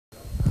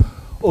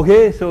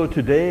Okay, so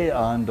today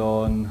and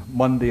on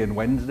Monday and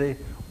Wednesday,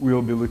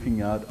 we'll be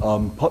looking at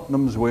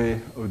Putnam's way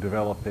of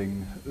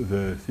developing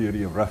the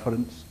theory of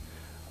reference,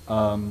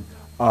 and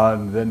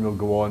then we'll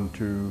go on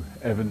to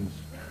Evans.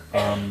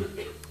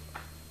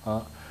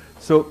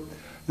 So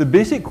the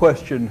basic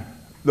question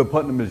that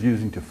Putnam is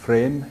using to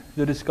frame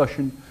the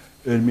discussion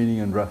in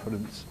meaning and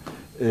reference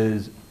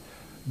is,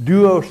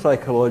 do our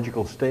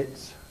psychological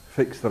states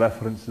fix the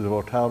references of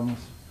our terms?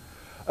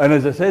 And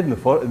as I said in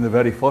the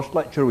very first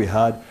lecture we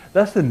had,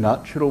 that's the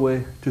natural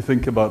way to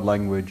think about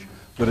language,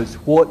 that it's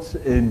what's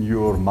in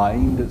your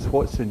mind, it's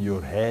what's in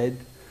your head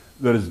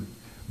that is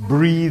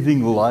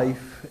breathing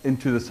life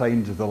into the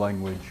signs of the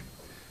language.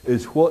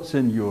 It's what's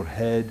in your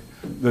head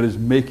that is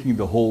making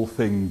the whole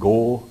thing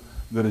go,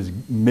 that is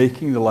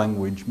making the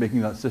language,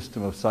 making that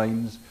system of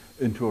signs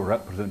into a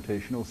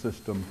representational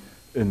system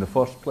in the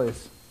first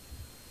place.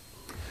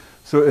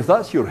 So if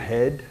that's your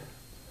head,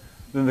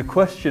 then the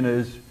question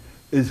is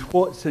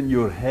what's in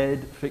your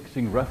head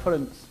fixing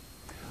reference?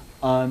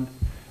 And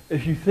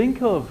if you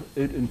think of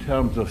it in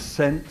terms of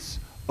sense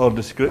or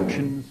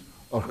descriptions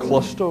or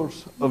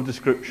clusters of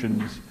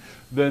descriptions,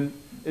 then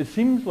it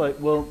seems like,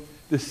 well,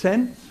 the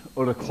sense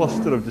or a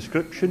cluster of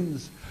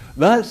descriptions,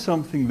 that's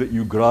something that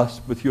you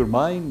grasp with your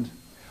mind.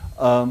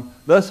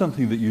 That's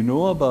something that you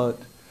know about.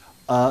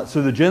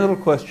 So the general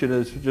question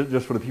is,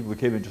 just for the people who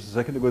came in just a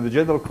second ago, the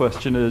general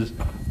question is,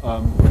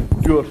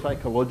 do our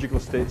psychological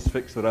states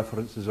fix the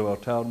references of our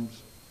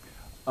terms?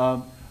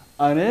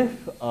 And if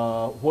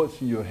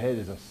what's in your head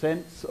is a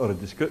sense or a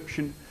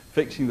description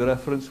fixing the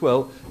reference,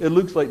 well, it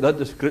looks like that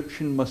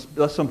description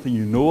that's something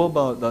you know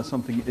about, that's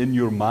something in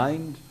your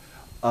mind.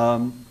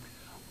 That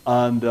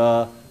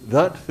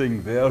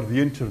thing there,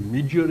 the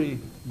intermediary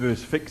that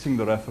is fixing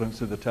the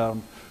reference of the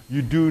term,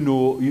 you do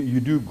know, you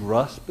do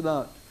grasp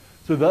that.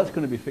 So that's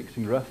going to be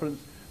fixing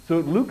reference. So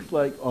it looks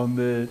like on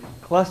the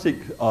classic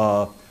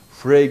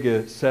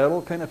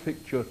Frege-Searle kind of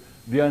picture,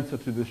 the answer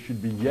to this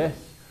should be yes.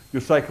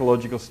 Your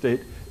psychological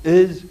state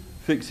is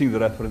fixing the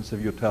reference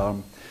of your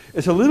term.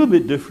 It's a little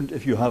bit different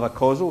if you have a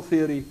causal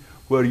theory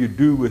where you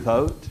do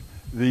without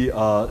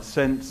the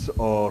sense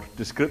or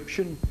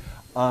description,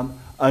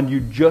 and you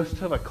just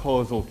have a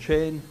causal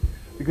chain,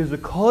 because the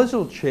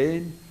causal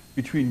chain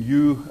between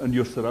you and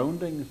your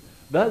surroundings,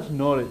 that's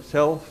not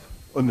itself,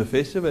 on the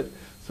face of it,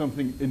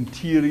 something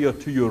interior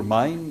to your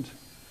mind,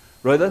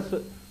 right?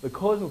 The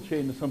causal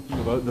chain is something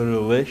about the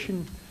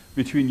relation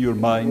between your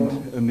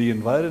mind and the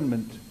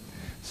environment.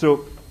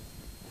 So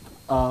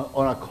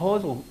on a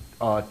causal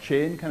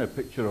chain kind of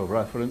picture of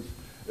reference,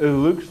 it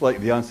looks like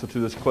the answer to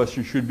this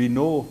question should be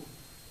no.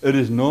 It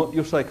is not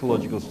your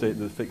psychological state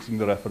that's fixing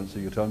the reference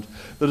of your terms.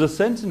 There's a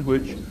sense in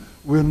which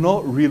we're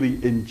not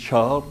really in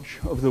charge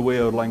of the way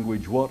our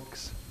language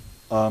works.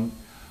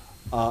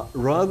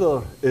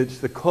 Rather, it's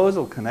the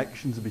causal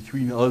connections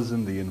between us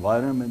and the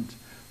environment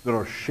that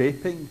are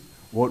shaping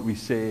what we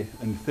say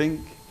and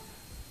think.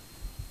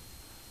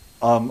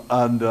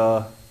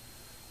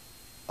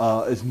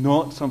 It's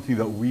not something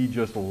that we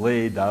just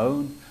lay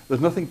down. There's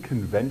nothing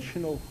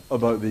conventional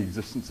about the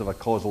existence of a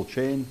causal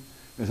chain.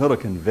 It's not a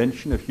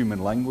convention of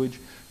human language.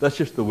 That's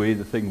just the way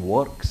the thing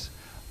works.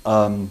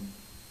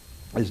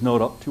 It's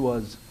not up to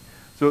us.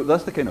 So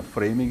that's the kind of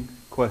framing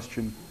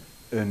question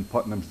in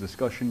Putnam's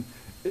discussion.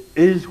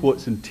 Is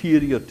what's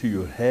interior to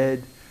your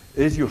head,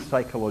 is your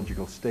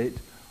psychological state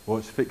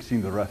what's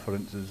fixing the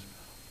references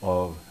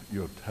of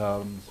your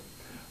terms?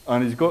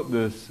 And he's got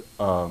this,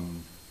 well,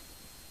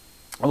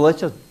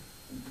 let's just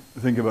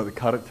think about the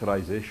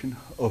characterization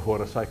of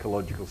what a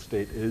psychological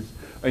state is.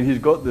 And he's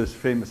got this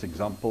famous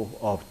example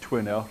of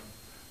twin earth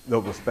that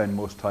we'll spend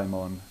most time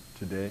on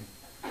today.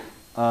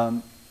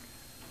 So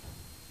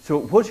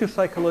what's your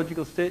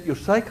psychological state? Your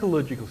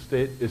psychological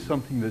state is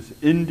something that's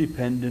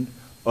independent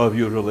of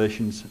your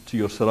relations to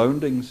your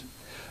surroundings.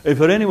 And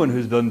for anyone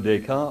who's done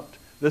Descartes,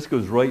 this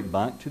goes right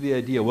back to the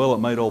idea, well, it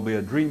might all be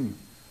a dream.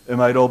 It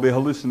might all be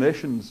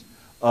hallucinations.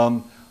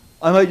 I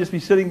might just be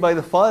sitting by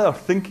the fire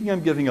thinking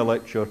I'm giving a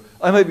lecture.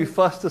 I might be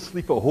fast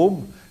asleep at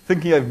home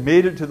thinking I've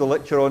made it to the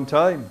lecture on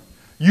time.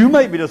 You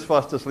might be just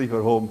fast asleep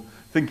at home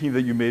thinking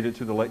that you made it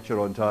to the lecture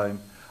on time.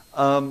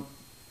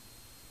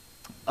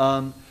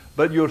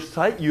 But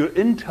your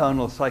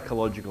internal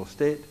psychological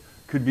state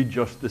could be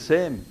just the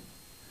same.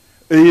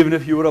 Even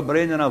if you were a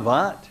brain in a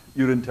vat,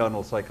 your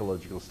internal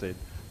psychological state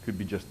could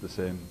be just the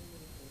same.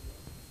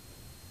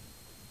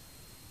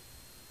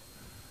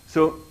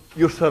 So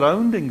your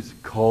surroundings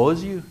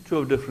cause you to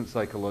have different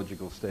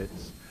psychological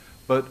states.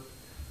 But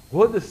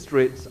what the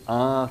traits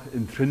are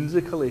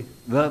intrinsically,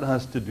 that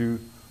has to do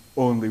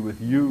only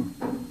with you.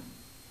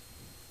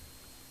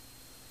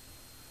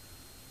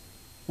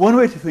 One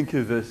way to think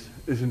of this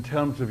is in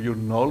terms of your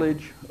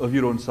knowledge of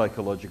your own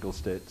psychological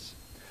states.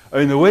 I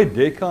mean, the way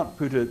Descartes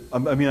put it, I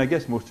mean, I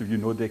guess most of you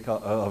know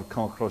Descartes, have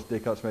come across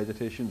Descartes'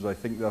 meditations, I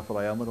think, therefore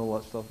I am, and all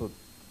that stuff at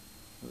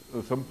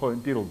some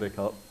point, dear old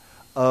Descartes.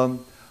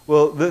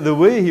 Well, the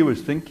way he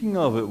was thinking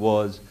of it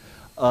was,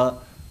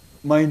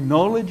 my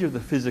knowledge of the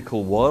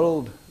physical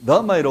world,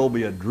 that might all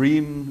be a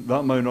dream,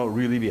 that might not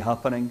really be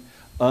happening,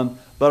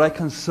 But I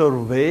can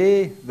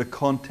survey the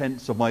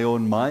contents of my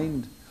own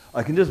mind.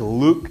 I can just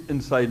look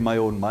inside my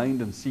own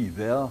mind and see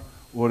there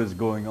what is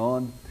going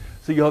on.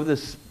 So you have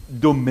this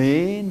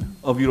domain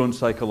of your own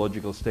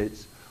psychological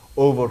states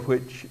over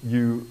which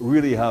you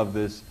really have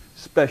this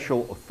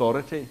special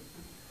authority.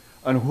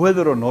 And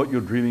whether or not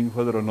you're dreaming,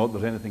 whether or not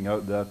there's anything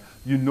out there,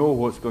 you know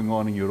what's going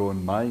on in your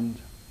own mind.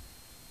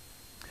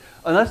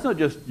 And that's not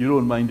just your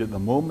own mind at the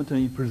moment. I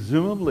mean,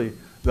 presumably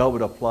that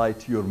would apply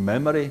to your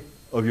memory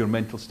of your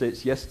mental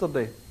states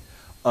yesterday.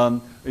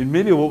 And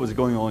maybe what was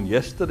going on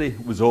yesterday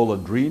was all a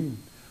dream,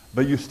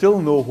 but you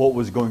still know what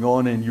was going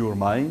on in your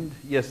mind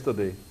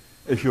yesterday.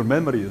 If your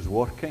memory is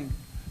working,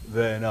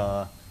 then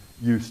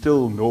you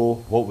still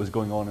know what was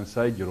going on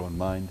inside your own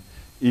mind,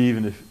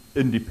 even if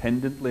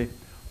independently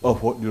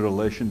of what your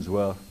relations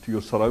were to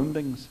your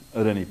surroundings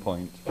at any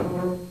point.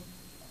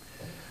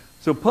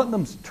 So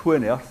Putnam's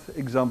twin earth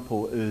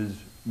example is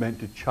meant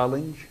to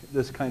challenge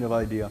this kind of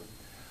idea.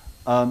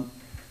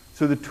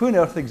 So the twin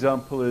earth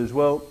example is,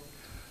 well,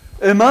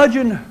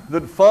 imagine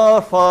that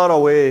far, far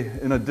away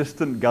in a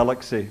distant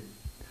galaxy,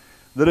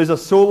 there is a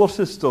solar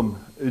system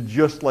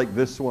just like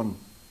this one,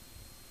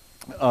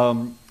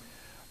 an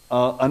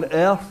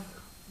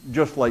Earth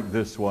just like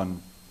this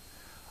one,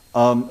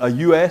 a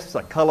US,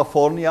 a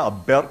California, a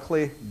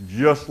Berkeley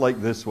just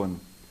like this one.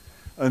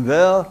 And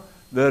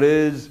there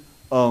is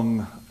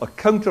a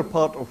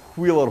counterpart of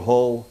Wheeler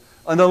Hall,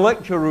 and a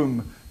lecture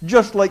room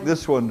just like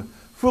this one,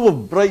 full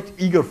of bright,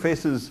 eager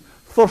faces,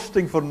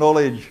 thirsting for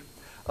knowledge,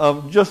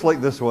 just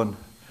like this one.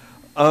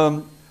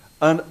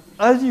 And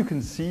as you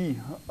can see,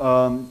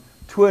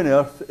 twin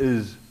Earth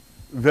is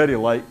very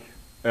like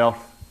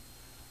Earth.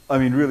 I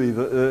mean, really,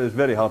 it's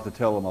very hard to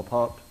tell them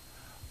apart.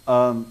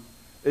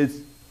 It's,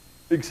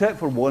 except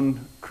for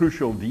one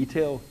crucial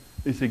detail,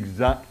 it's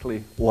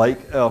exactly like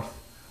Earth.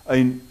 I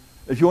mean,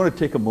 if you want to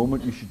take a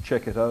moment, you should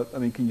check it out. I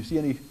mean, can you see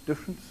any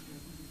difference?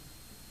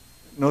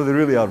 No, they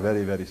really are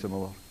very, very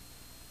similar.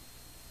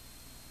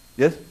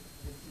 Yes?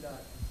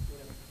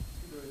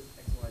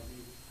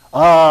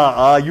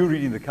 You're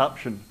reading the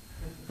caption.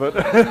 But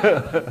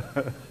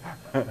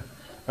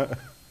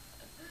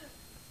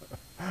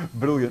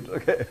brilliant.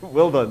 Okay,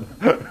 well done.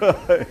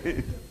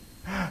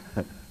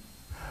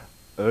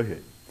 Okay.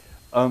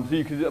 So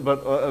you can,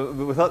 but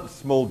with that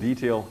small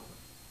detail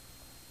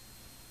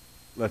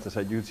left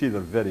aside, you can see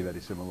they're very, very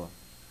similar.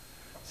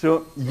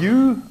 So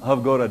you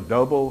have got a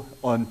double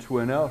on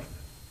twin Earth.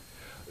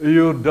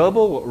 Your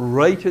double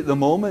right at the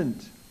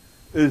moment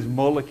is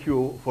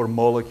molecule for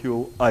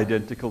molecule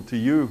identical to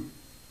you.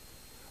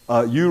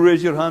 You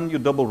raise your hand, your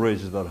double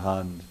raises their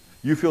hand.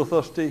 You feel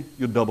thirsty,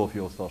 your double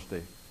feels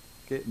thirsty.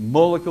 Okay?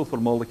 Molecule for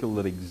molecule,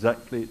 they're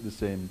exactly the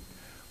same,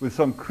 with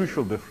some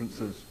crucial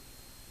differences.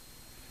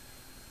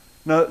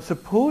 Now,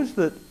 suppose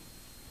that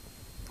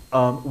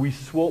we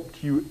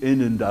swapped you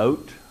in and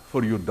out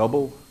for your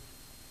double.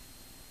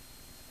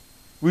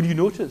 Would you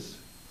notice?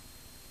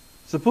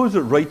 Suppose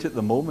that right at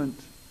the moment,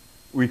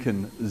 we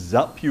can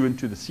zap you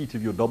into the seat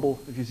of your double,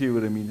 if you see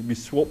what I mean. We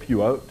swap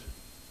you out.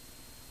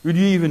 Would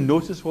you even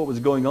notice what was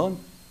going on?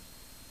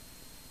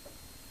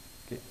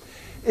 Okay.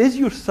 Is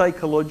your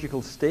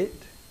psychological state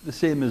the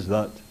same as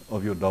that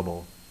of your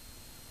double?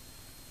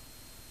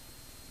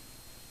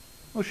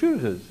 Well, sure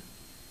it is.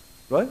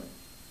 Right?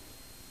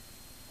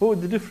 What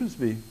would the difference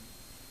be?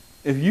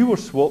 If you were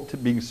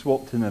being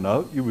swapped in and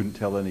out, you wouldn't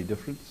tell any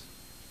difference.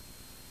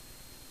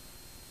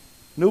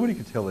 Nobody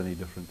could tell any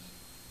difference.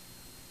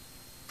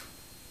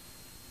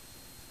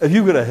 If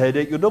you've got a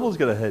headache, your double's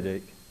got a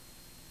headache.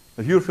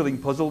 If you're feeling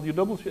puzzled, your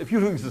double's... If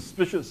you're feeling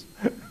suspicious,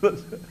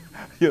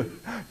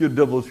 your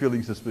double's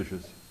feeling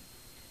suspicious.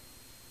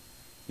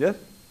 Yes?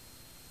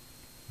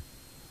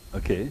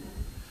 Okay.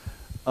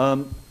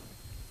 So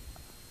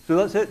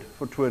that's it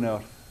for twin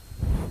Earth.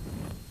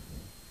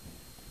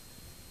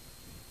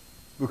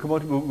 We'll come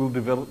on. We'll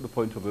develop the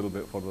point a little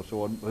bit further,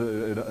 so on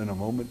in a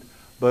moment.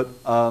 But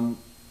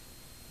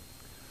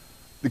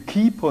the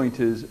key point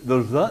is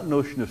there's that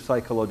notion of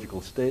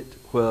psychological state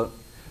where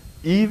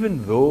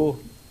even though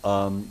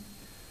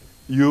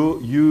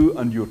you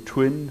and your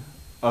twin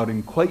are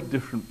in quite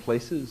different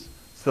places,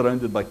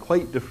 surrounded by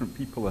quite different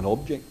people and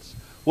objects,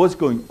 what's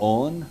going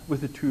on with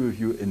the two of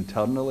you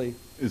internally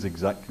is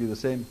exactly the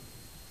same.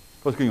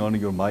 What's going on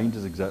in your mind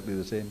is exactly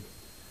the same.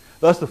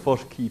 That's the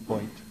first key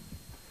point.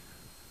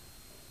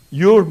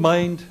 Your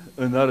mind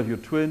and that of your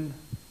twin,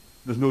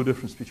 there's no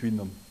difference between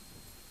them.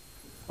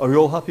 Are we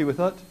all happy with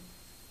that?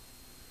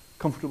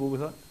 Comfortable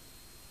with that?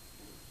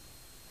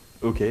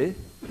 Okay.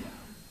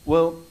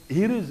 Well,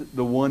 here is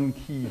the one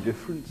key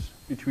difference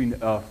between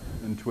Earth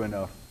and twin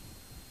Earth.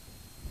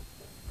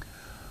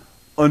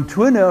 On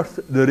twin Earth,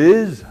 there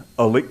is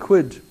a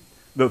liquid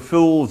that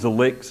fills the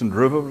lakes and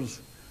rivers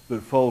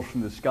that falls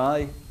from the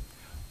sky.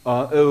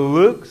 It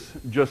looks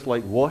just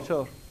like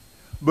water,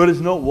 but it's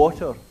not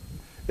water.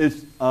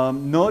 It's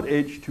not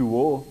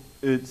H2O.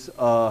 It's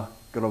got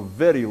a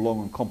very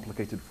long and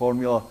complicated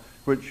formula,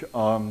 which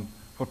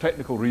for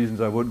technical reasons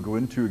I won't go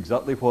into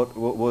exactly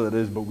what it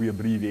is, but we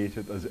abbreviate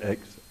it as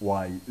X,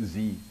 Y,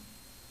 Z.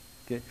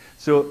 Okay?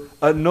 So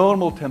at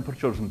normal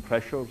temperatures and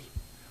pressures,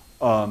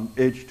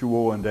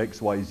 H2O and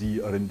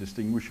XYZ are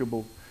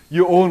indistinguishable.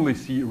 You only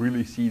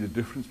really see the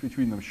difference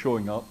between them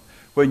showing up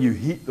when you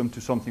heat them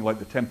to something like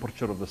the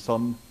temperature of the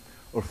sun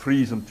or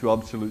freeze them to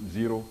absolute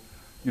zero.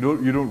 You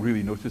don't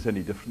really notice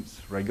any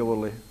difference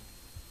regularly.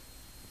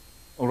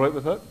 All right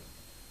with that?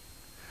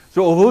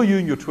 So although you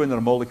and your twin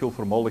are molecule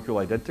for molecule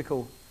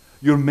identical,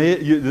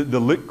 the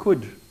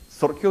liquid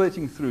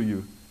circulating through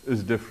you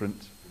is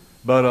different,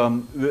 but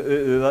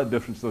that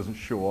difference doesn't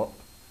show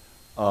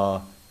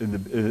up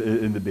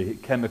in the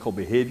chemical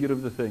behavior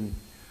of the thing.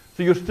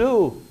 So you're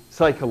still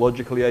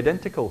psychologically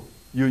identical,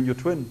 you and your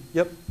twin.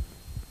 Yep.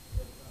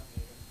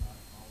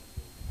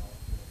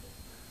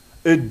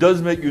 It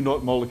does make you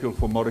not molecule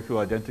for molecule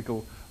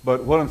identical,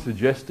 but what I'm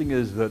suggesting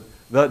is that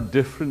that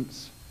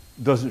difference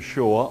doesn't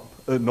show up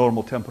at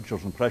normal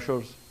temperatures and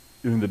pressures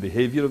in the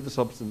behavior of the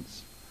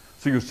substance.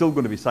 So you're still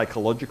going to be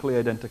psychologically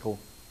identical.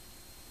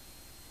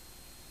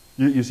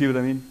 You see what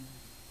I mean?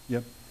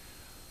 Yep.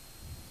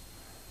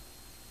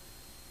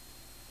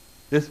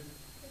 Yes?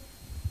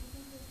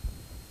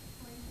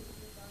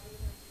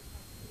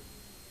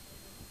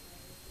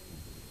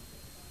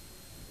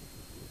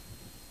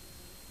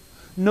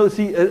 No,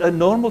 see, at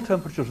normal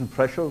temperatures and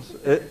pressures,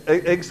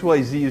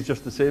 XYZ is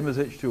just the same as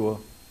H2O.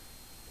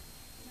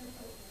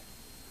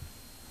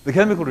 The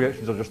chemical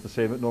reactions are just the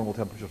same at normal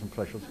temperatures and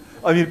pressures.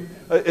 I mean,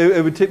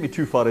 it would take me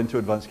too far into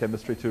advanced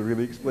chemistry to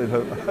really explain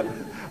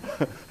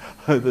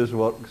how this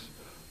works.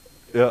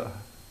 Yeah.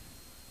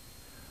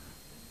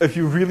 If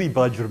you really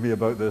badger me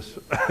about this,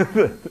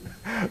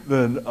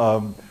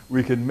 then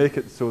we can make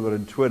it so that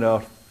in twin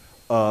Earth,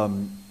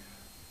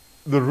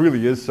 there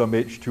really is some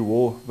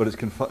H2O, but it's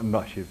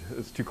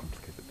it's too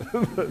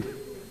complicated.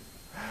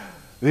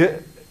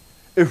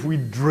 If we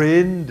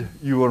drained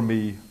you or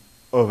me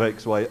of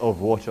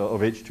water,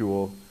 of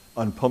H2O,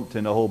 and pumped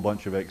in a whole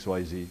bunch of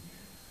XYZ,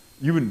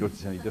 you wouldn't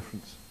notice any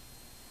difference.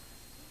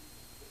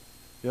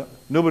 Yeah,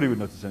 nobody would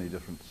notice any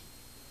difference.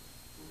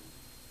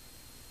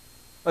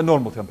 A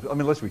normal temperature, I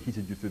mean, unless we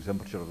heated you through the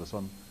temperature of the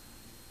sun.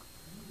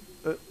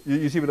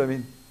 You see what I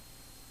mean?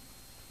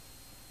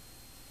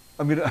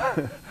 I mean,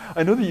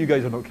 I know that you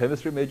guys are not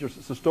chemistry majors,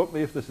 so stop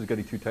me if this is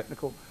getting too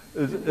technical.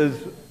 You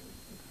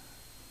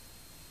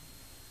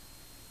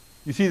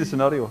see the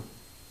scenario?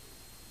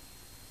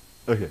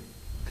 Okay.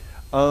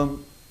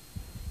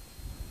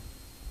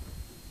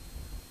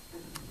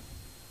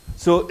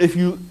 So if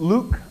you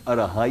look at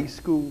a high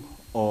school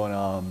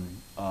on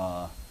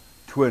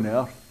twin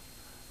Earth,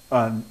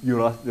 and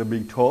they're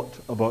being taught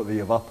about the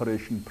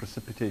evaporation,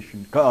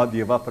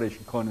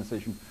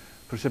 condensation,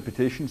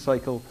 precipitation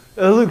cycle,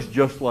 it looks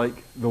just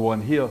like the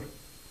one here,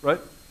 right?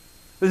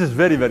 This is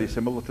very, very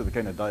similar to the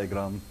kind of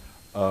diagram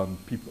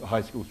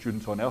high school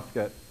students on Earth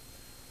get.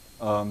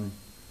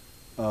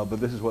 But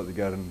this is what they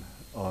get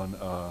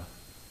on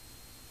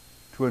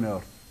twin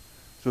Earth.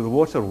 So the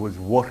water was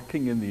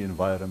working in the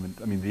environment.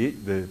 I mean,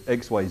 the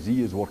XYZ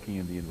is working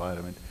in the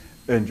environment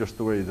in just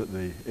the way that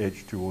the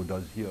H2O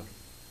does here.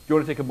 Do you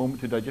want to take a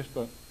moment to digest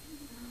that?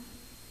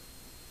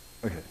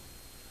 Okay.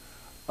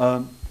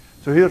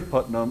 So here's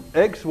Putnam.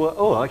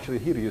 Actually,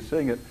 here he is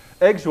saying it.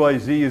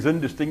 XYZ is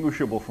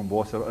indistinguishable from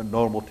water at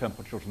normal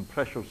temperatures and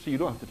pressures. So you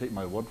don't have to take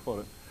my word for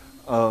it.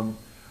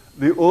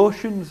 The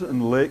oceans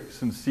and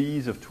lakes and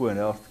seas of twin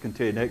Earth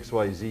contain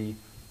XYZ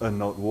and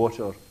not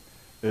water.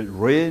 It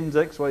rains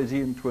XYZ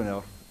in twin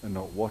Earth and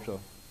not water,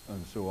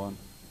 and so on.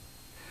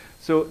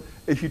 So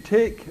if you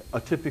take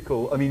a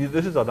typical, I mean,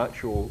 this is an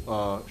actual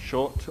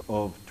shot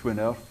of twin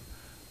Earth.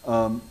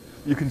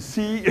 You can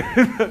see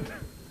that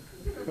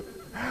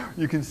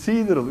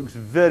it looks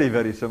very,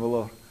 very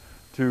similar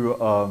to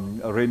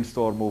a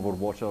rainstorm over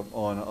water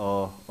on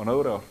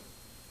our Earth.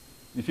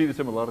 You see the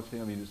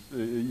similarity? I mean,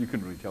 you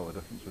couldn't really tell the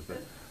difference with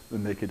the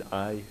naked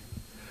eye.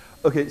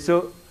 Okay,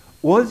 so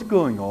what's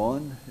going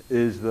on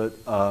is that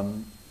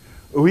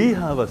we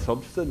have a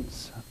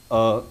substance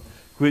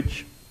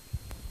which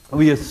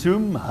we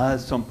assume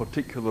has some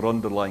particular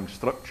underlying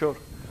structure,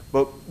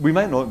 but we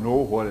might not know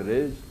what it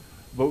is,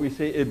 but we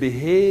say it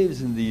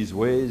behaves in these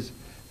ways.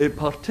 It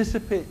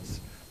participates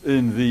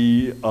in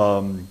the,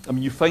 I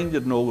mean, you find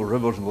it in all the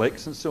rivers and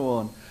lakes and so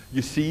on.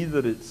 You see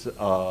that it's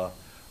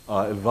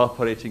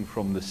evaporating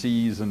from the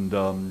seas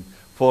and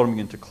forming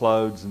into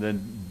clouds and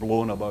then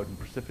blown about and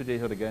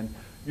precipitated again.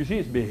 You see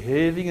it's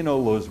behaving in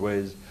all those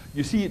ways.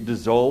 You see it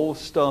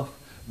dissolves stuff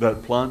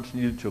that plants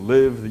needed to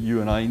live, that you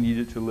and I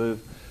needed to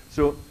live.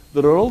 So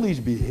there are all these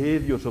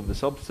behaviors of the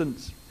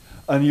substance,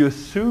 and you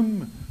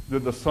assume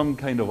that there's some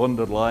kind of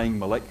underlying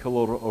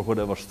molecular or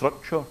whatever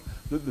structure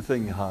that the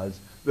thing has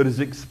that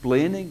is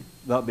explaining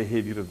that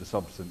behavior of the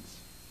substance.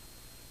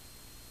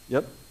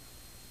 Yep?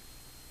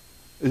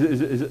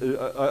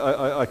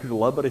 I could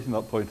elaborate on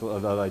that point,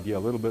 that idea a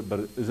little bit,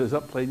 but is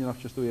that plain enough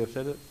just the way I've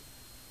said it?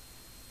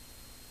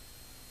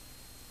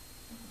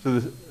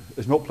 So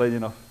it's not plain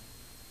enough?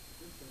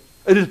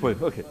 It is plain,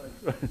 okay.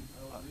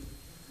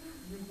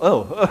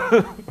 Oh.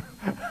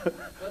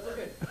 That's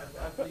okay.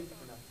 I've believed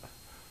for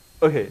now.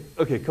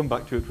 Okay, come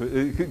back to it.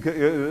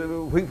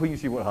 When you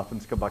see what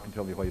happens, come back and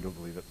tell me why you don't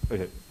believe it.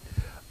 Okay.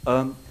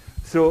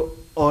 So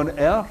on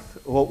Earth,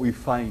 what we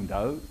find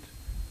out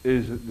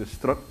is that the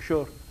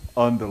structure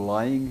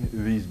underlying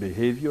these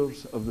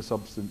behaviors of the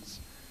substance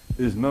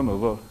is none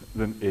other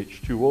than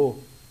H2O.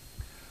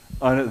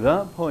 And at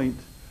that point,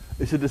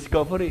 it's a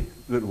discovery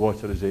that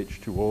water is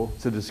H2O.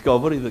 It's a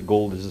discovery that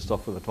gold is the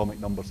stuff with atomic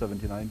number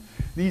 79.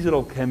 These are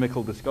all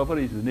chemical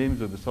discoveries. The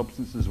names of the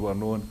substances were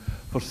known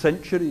for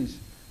centuries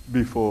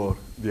before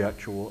the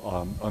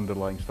actual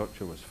underlying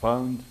structure was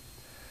found.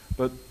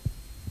 But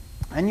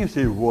when you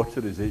say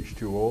water is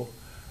H2O,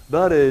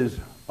 that is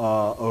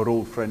our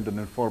old friend and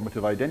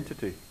informative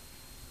identity.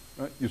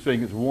 Right? You're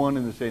saying it's one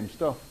and the same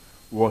stuff,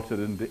 water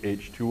and the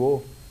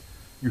H2O.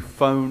 You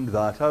found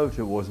that out.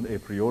 It wasn't a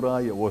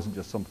priori. It wasn't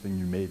just something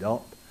you made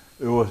up.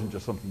 It wasn't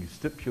just something you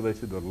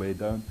stipulated or laid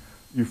down.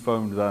 You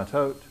found that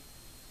out.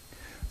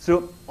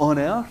 So on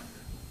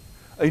Earth,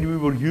 and we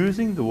were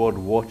using the word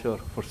water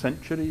for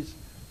centuries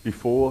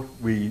before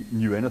we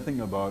knew anything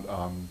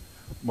about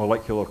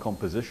molecular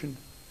composition.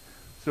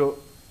 So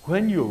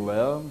when you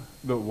learn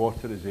that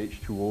water is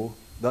H2O,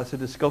 that's a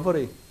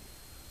discovery.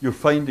 You're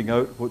finding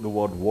out what the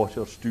word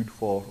water stood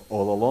for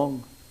all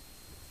along.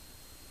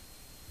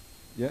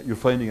 Yeah, you're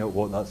finding out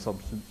what that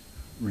substance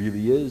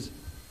really is.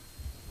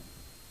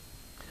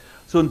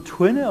 So in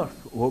twin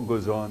Earth, what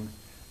goes on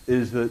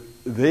is that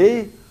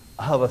they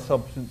have a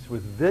substance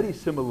with very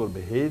similar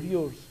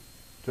behaviors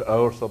to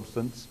our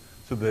substance.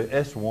 So the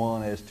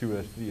S1,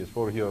 S2, S3,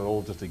 S4 here are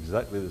all just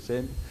exactly the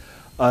same.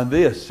 And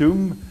they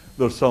assume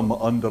there's some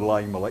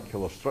underlying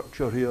molecular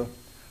structure here.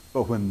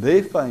 But when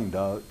they find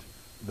out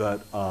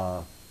that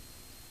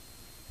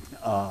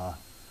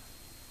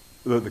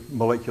the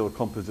molecular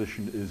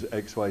composition is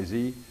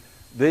XYZ,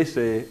 they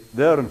say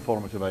their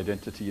informative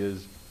identity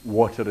is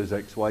water is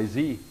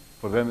XYZ.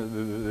 For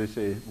them, they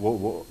say,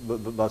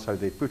 that's how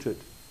they put it.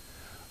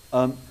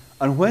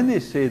 And when they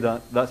say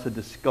that, that's a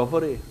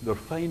discovery. They're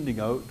finding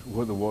out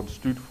what the word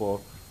stood for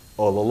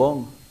all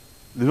along.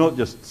 They've not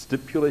just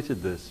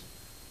stipulated this.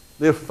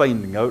 They're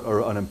finding out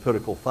an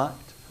empirical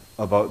fact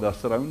about their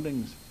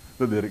surroundings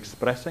that they're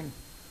expressing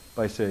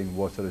by saying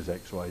water is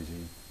XYZ.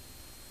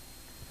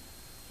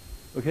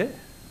 Okay?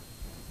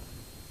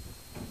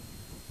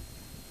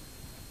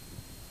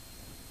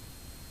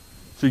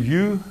 So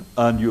you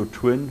and your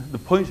twin, the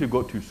points we've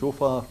got to so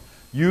far,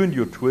 you and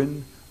your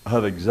twin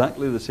have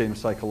exactly the same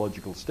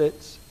psychological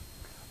states.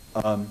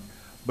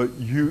 But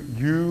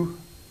you,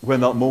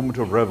 when that moment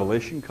of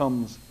revelation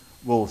comes,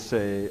 will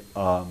say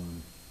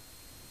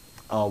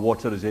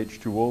water is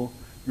H2O.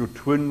 Your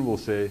twin will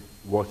say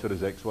water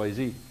is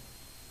XYZ.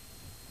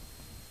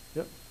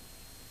 Yep.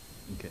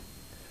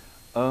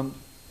 Okay.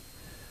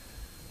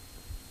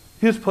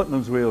 Here's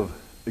Putnam's way of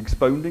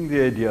expounding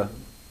the idea.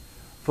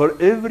 For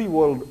every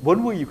world,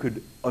 one way you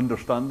could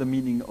understand the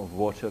meaning of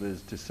water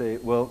is to say,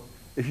 well,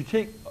 if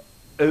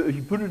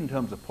you put it in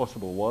terms of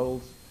possible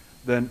worlds,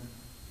 then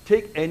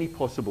take any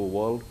possible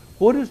world.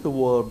 What is the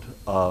word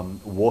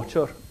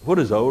water? What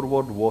does our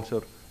word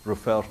water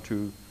refer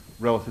to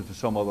relative to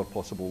some other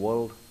possible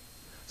world?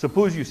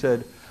 Suppose you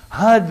said,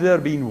 had there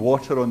been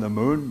water on the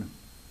moon,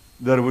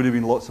 there would have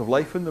been lots of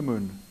life in the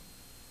moon.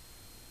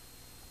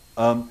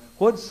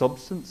 What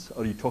substance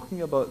are you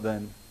talking about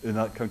then in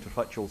that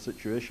counterfactual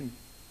situation?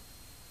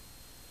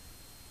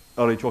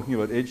 Are you talking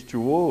about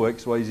H2O,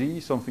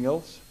 XYZ, something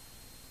else?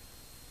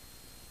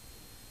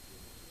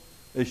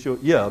 H2O,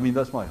 yeah, I mean,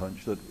 that's my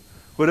hunch, that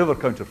whatever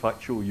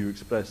counterfactual you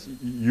express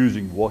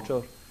using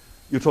water,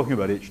 you're talking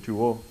about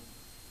H2O.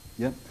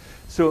 Yeah?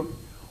 So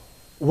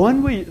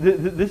one way,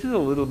 this is a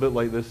little bit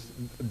like this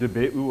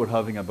debate we were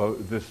having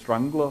about the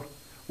Strangler.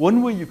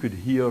 One way you could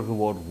hear the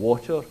word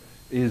water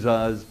is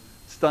as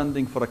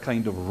standing for a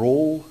kind of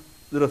role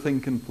that a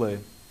thing can play.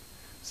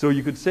 So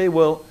you could say,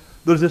 well,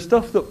 there's the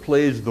stuff that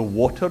plays the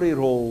watery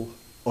role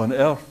on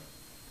Earth,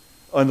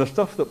 and there's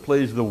stuff that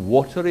plays the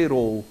watery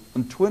role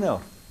on twin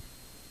Earth.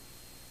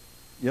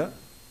 Yeah?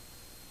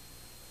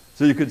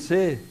 So you could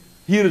say,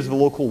 here is the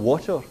local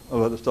water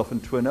about the stuff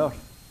in twin Earth.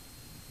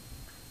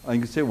 And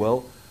you could say,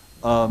 well,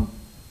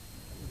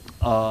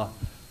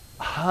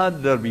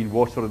 had there been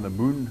water on the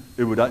moon,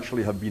 it would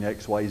actually have been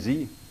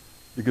XYZ,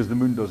 because the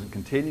moon doesn't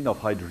contain enough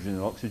hydrogen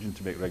and oxygen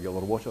to make regular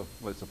water,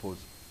 let's suppose.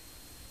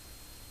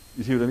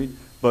 You see what I mean?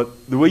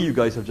 But the way you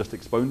guys have just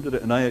expounded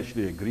it, and I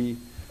actually agree,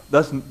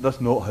 that's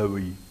not how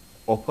we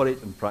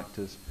operate in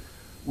practice.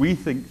 We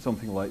think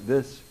something like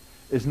this.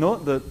 It's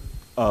not that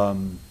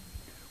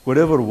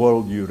whatever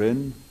world you're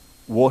in,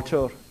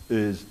 water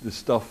is the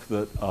stuff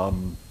that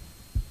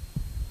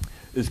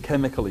is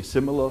chemically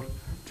similar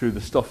to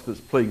the stuff that's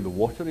playing the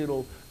watery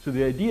role. So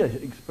the idea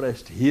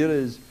expressed here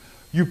is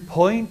you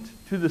point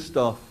to the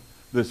stuff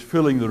that's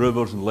filling the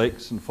rivers and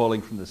lakes and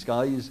falling from the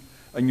skies,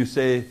 and you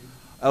say,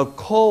 I'll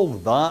call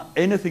that,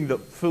 anything that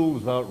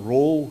fills that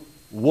role,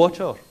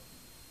 water.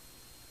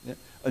 Yeah?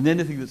 And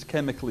anything that's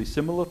chemically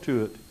similar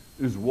to it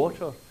is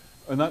water.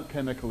 And that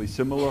chemically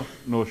similar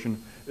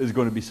notion is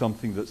going to be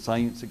something that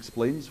science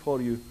explains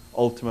for you,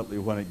 ultimately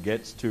when it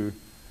gets to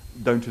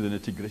down to the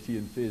nitty-gritty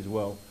and say as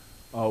well,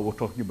 we're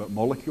talking about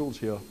molecules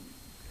here.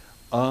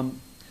 So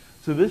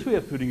this way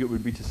of putting it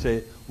would be to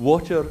say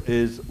water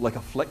is like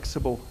a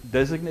flexible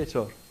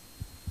designator.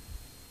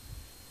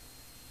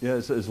 Yeah,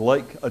 it's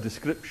like a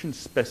description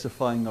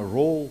specifying a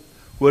role.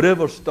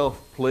 Whatever stuff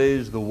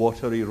plays the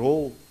watery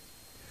role.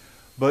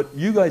 But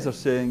you guys are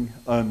saying,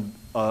 and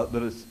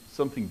there is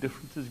something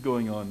different is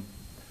going on.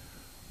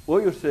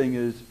 What you're saying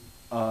is,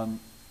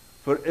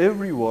 for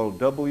every world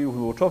W,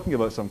 when we're talking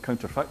about some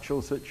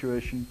counterfactual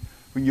situation,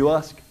 when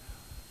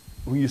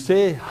you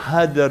say,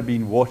 had there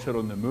been water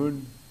on the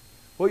moon,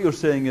 what you're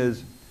saying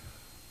is,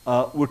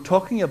 we're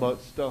talking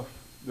about stuff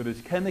that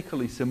is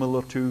chemically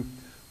similar to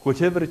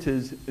whatever it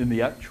is in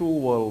the actual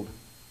world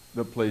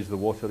that plays the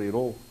watery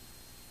role.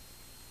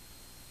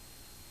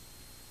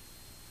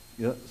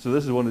 Yeah, so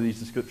this is one of these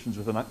descriptions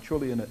with an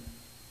actually in it.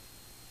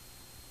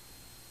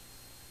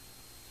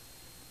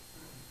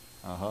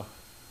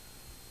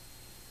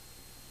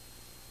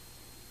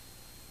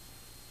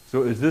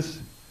 So is this,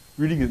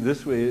 reading it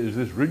this way, is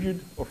this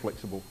rigid or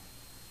flexible?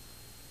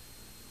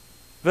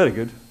 Very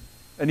good.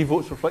 Any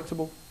votes for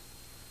flexible?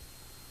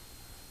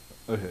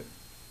 Okay.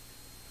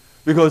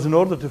 Because in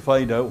order to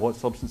find out what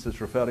substance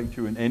it's referring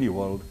to in any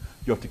world,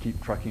 you have to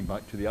keep tracking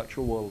back to the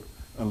actual world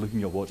and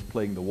looking at what's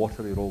playing the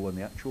watery role in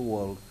the actual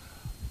world.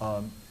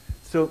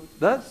 So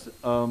that's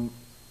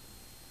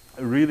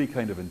really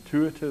kind of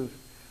intuitive.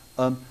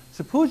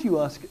 Suppose you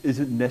ask, is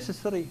it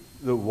necessary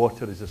that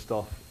water is the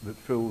stuff that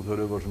fills the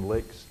rivers and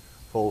lakes,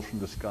 falls from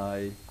the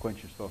sky,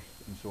 quenches thirst,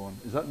 and so on?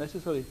 Is that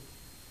necessary?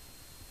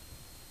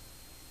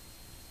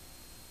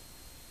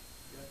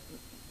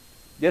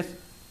 Yes?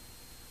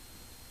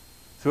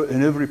 So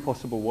in every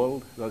possible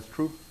world, that's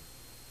true?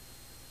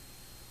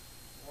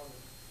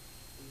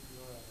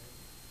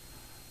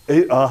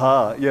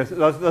 Yes,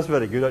 that's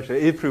very good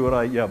actually. A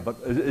priori, yeah, but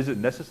is it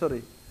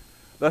necessary?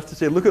 That's to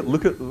say, look at,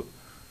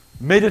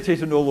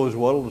 meditate on all those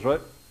worlds, right?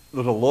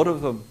 There's a lot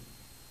of them.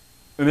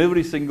 In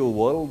every single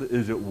world,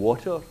 is it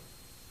water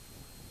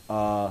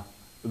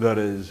that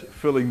is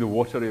filling the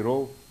watery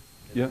role?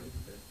 Yeah.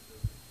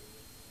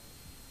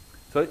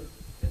 Sorry?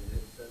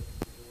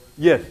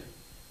 Yes.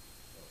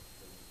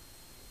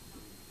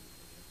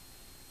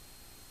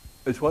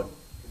 It's what?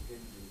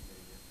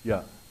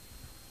 Yeah.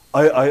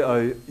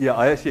 I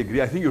actually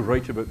agree. I think you're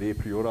right about the a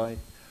priori.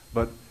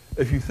 But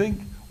if you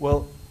think,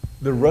 well,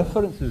 the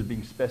reference is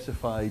being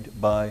specified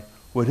by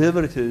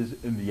whatever it is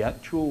in the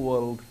actual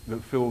world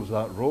that fills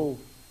that role.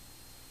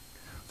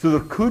 So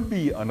there could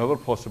be another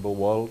possible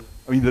world.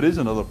 I mean, there is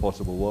another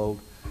possible world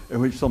in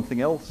which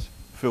something else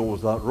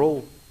fills that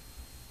role.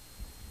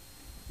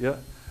 Yeah.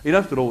 And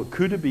after all, it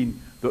could have been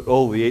that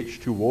all the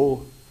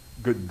H2O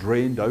got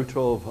drained out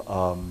of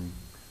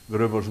the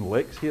rivers and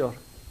lakes here.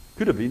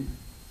 Could have been.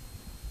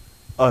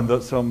 And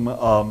that some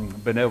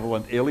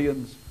benevolent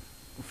aliens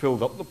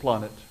filled up the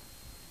planet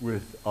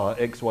with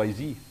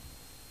XYZ.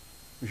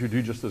 We should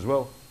do just as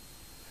well.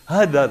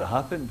 Had that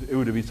happened, it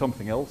would have been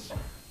something else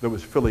that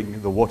was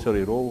filling the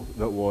watery role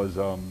that was...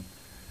 so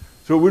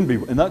it wouldn't be,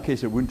 in that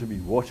case, it wouldn't have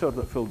been water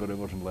that filled the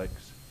rivers and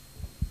lakes.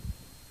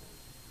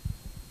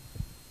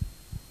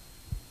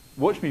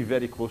 Watch me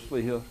very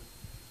closely here.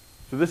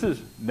 So this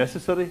is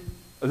necessary.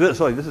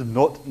 Sorry, this is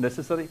not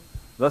necessary.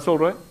 That's all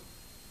right?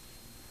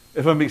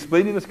 If I'm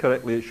explaining this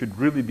correctly, it should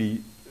really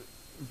be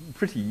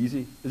pretty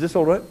easy. Is this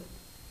all right?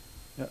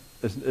 Yeah.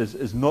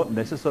 It's not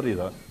necessary,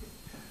 that.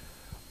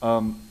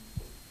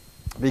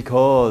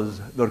 Because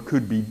there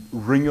could be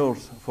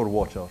ringers for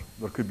water.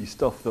 There could be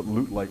stuff that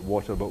looked like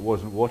water but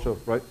wasn't water,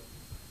 right?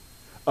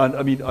 And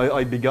I mean,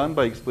 I began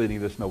by explaining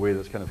this in a way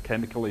that's kind of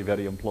chemically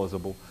very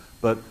implausible.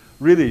 But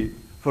really,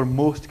 for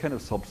most kind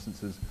of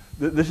substances,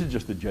 this is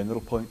just the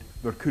general point.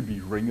 There could be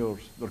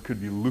ringers. There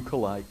could be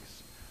lookalikes.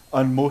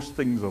 And most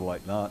things are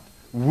like that.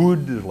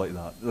 Wood is like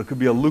that. There could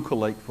be a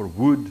lookalike for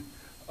wood.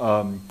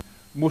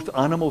 Most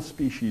animal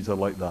species are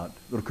like that.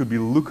 There could be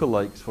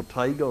lookalikes for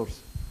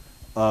tigers.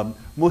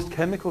 Most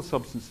chemical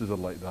substances are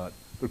like that.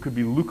 There could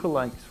be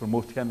lookalikes for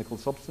most chemical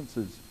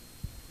substances.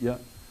 Yeah.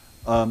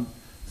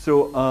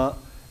 So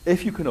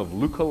if you can have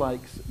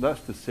lookalikes,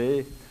 that's to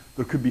say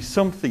there could be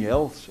something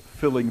else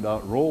filling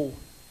that role.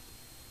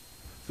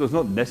 So it's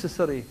not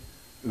necessary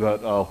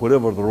that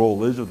whatever the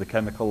role is of the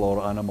chemical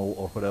or animal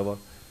or whatever,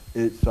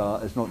 it's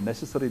not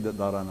necessary that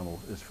that animal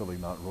is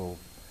filling that role.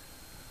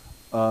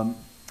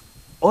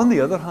 On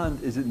the other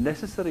hand, is it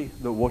necessary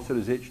that water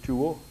is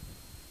H2O?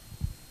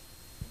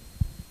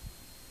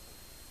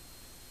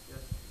 Yes.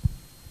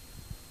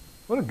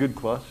 What a good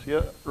class.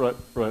 Yeah, right.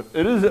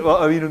 It is, well,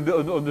 I mean,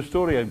 on the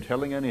story I'm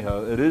telling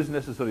anyhow, it is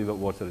necessary that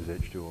water is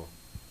H2O.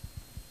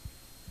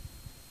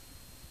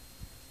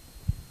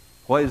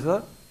 Why is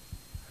that?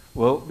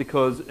 Well,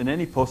 because in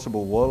any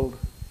possible world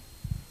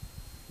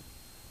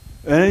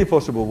in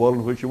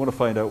which you want to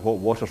find out what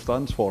water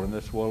stands for in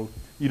this world,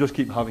 you just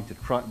keep having to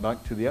track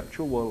back to the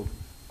actual world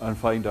and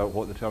find out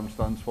what the term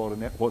stands for,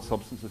 what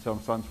substance the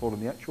term stands for in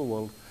the actual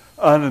world.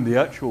 And in the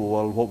actual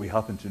world, what we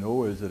happen to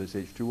know is that it's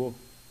H2O.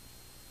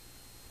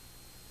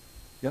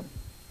 Yep.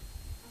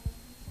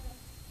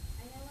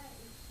 I know what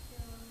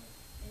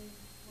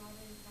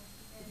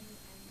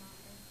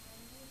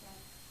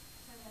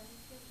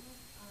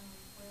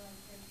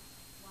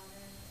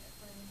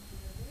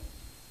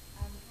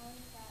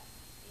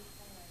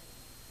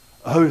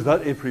How is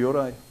that a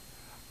priori?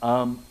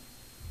 I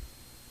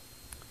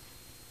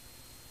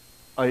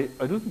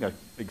don't think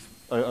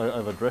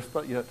I've addressed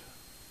that yet.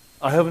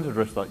 I haven't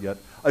addressed that yet.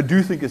 I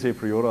do think it's a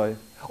priori.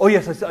 Oh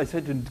yes, I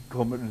said in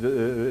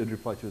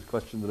reply to his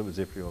question that it was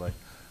a priori.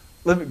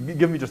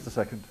 Give me just a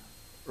second.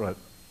 Right.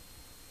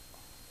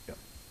 Yeah.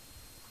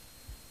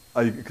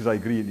 Because I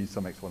agree it needs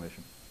some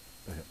explanation.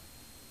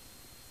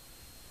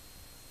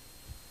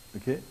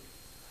 Okay.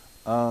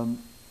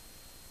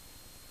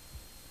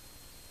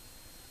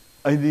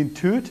 And the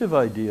intuitive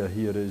idea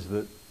here is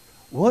that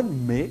what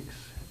makes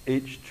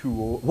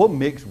H2O, what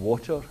makes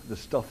water the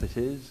stuff it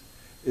is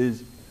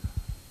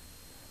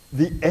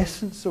the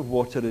essence of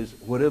water is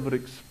whatever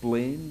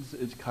explains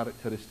its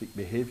characteristic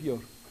behavior.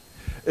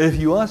 If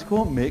you ask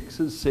what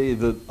makes us say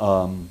that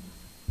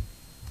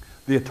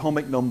the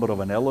atomic number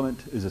of an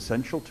element is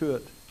essential to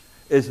it,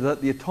 is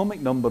that the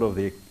atomic number of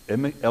the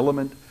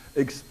element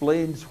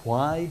explains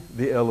why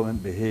the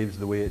element behaves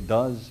the way it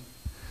does.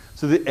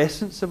 So the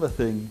essence of a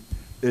thing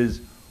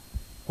is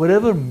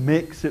whatever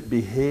makes it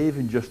behave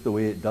in just the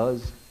way it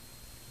does.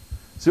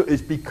 So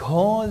it's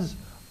because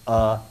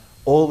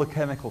all the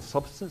chemical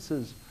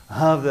substances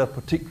have their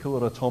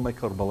particular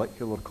atomic or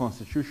molecular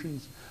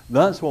constitutions.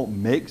 That's what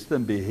makes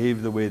them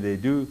behave the way they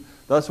do.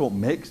 That's what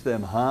makes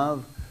them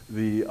have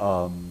the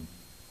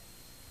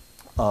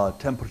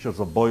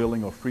temperatures of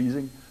boiling or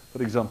freezing,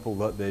 for example,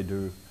 that they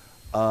do.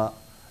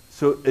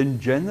 So in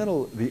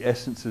general, the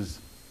essence is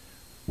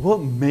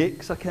what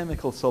makes a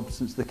chemical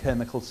substance the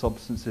chemical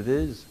substance it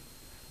is.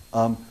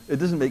 It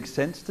doesn't make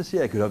sense to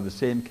say I could have the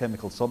same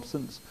chemical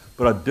substance,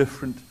 but a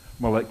different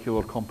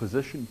molecular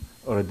composition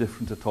or a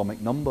different atomic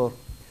number.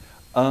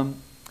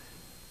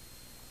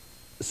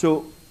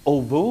 So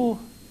although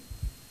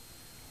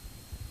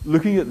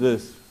looking at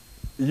this,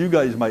 you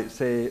guys might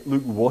say,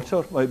 look,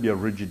 water might be a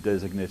rigid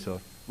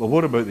designator. Well,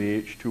 what about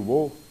the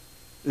H2O?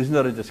 Isn't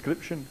that a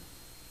description?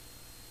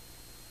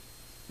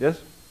 Yes?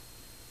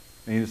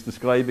 I mean, it's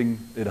describing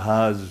it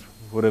has,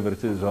 whatever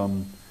it is,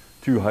 2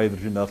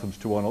 hydrogen atoms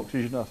to 1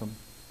 oxygen atom.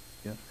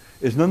 Yeah?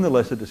 It's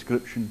nonetheless a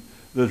description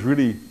that's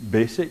really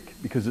basic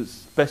because it's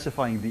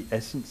specifying the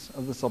essence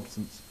of the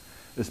substance.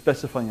 It's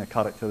specifying a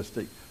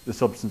characteristic the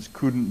substance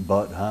couldn't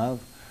but have.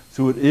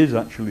 So it is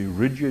actually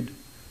rigid.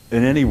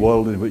 In any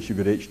world in which you've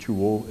got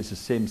H2O, it's the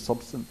same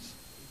substance.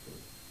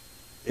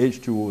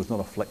 H2O is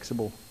not a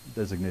flexible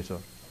designator.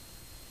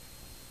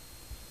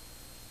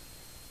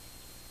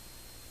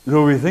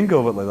 So we think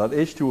of it like that.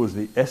 H2O is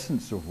the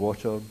essence of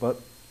water,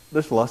 but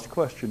this last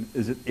question,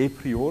 is it a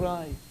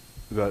priori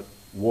that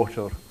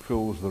water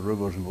fills the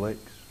rivers and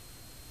lakes,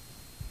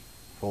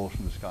 falls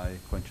from the sky,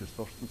 quenches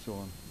thirst, and so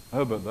on?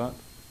 How about that?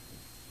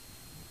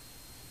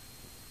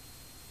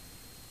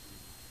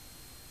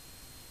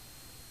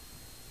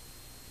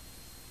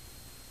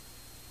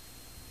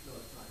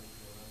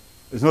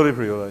 It's not a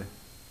priori.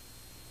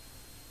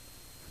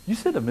 You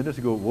said a minute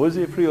ago it was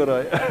a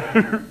priori.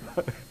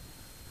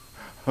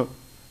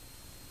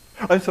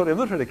 I'm sorry, I'm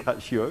not trying to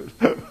catch you out.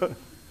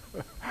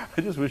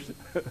 I just wish,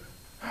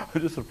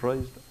 I'm just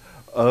surprised.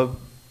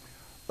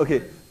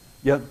 Okay,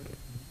 yeah. Are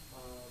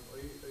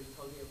you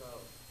talking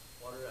about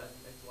water as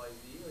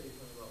XYZ, or are you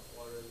talking about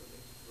water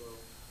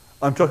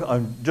as H2O?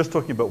 I'm just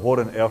talking about what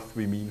on earth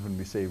we mean when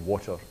we say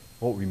water.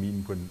 What we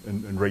mean when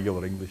in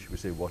regular English we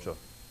say water.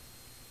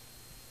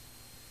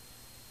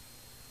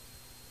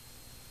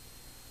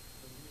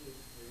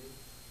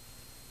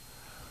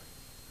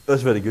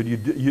 That's very good.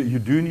 You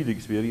do need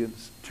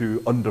experience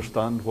to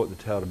understand what the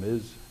term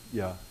is.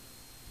 Yeah,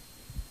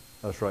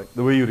 that's right.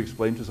 The way you'd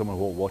explain to someone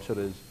what water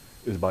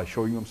is by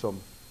showing them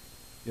some.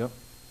 Yeah.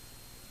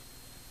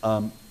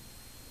 But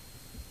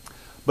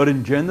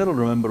in general,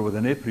 remember, with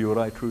an a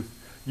priori truth,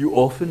 you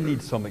often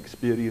need some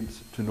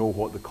experience to know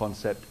what the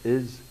concept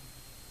is.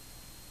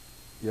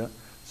 Yeah.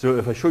 So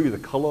if I show you the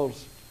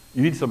colours,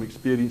 you need some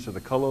experience of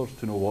the colours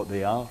to know what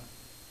they are.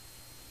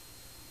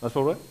 That's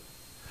all right?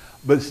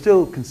 But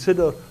still,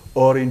 consider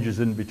orange is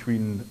in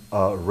between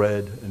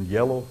red and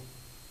yellow.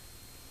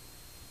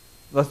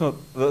 That's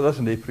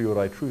an a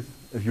priori truth.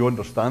 If you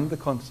understand the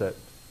concept,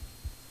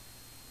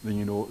 then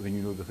you know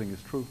the thing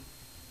is true.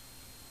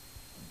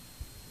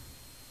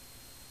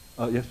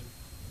 Yes?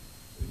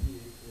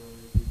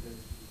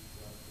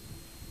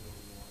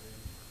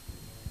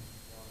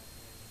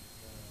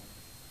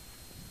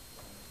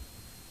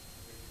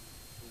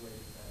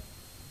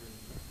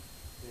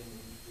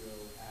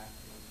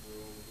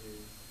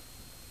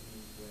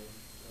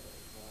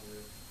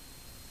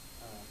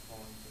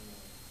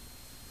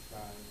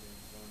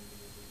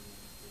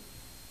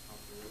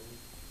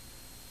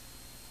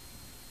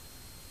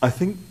 I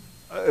think,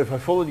 if I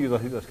followed you, I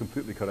think that's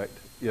completely correct,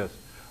 yes.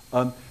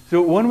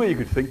 So one way you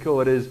could think of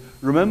it is,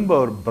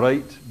 remember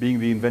Bright being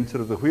the inventor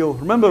of the wheel?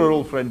 Remember our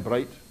old friend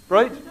Bright?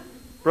 Bright?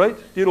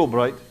 Dear old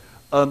Bright.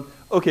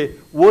 Okay,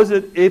 was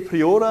it a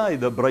priori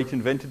that Bright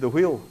invented the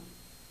wheel?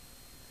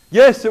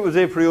 Yes, it was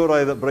a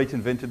priori that Bright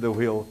invented the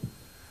wheel.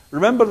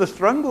 Remember the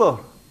Strangler?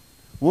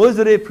 Was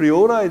it a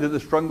priori that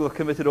the Strangler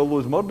committed all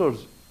those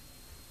murders?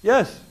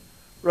 Yes,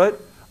 right?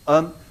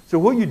 So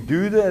what you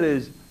do there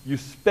is, you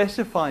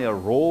specify a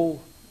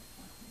role,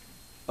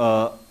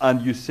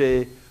 and you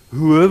say,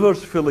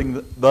 whoever's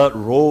filling that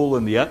role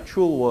in the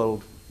actual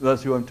world,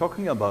 that's who I'm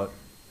talking about.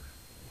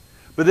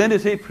 But then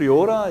it's a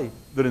priori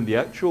that in the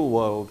actual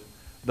world,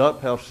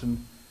 that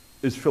person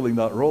is filling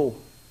that role.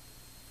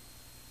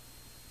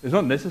 It's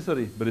not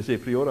necessary, but it's a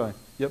priori.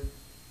 Yep.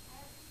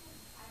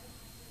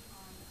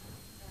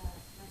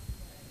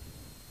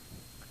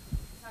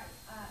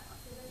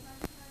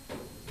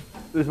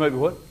 This might be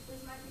what?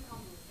 This might be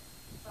convoluted,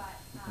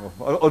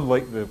 but...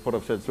 Unlike what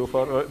I've said so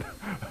far, right?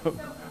 So we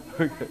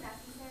define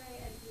necessary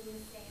as being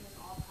the same in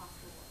all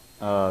possible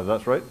worlds.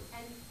 That's right.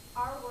 And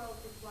our world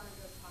is one of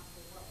those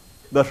possible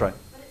worlds. That's right.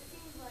 But it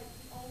seems like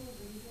the only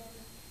reason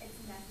it's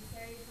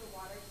necessary for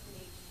water to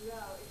be H2O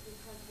is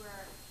because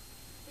we're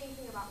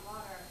thinking about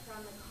water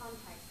from the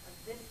context of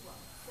this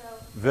world. So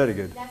Very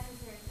good.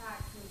 necessary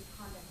facts means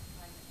context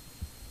dependent,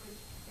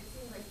 which it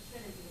seems like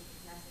shouldn't be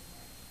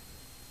necessary.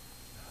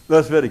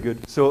 That's very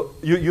good. So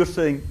you're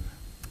saying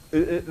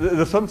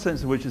there's some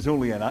sense in which it's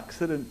only an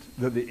accident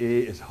that the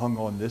A is hung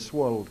on this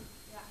world.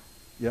 Yeah.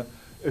 Yeah.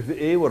 If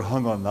the A were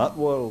hung on that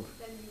world,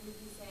 Then we would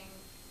be saying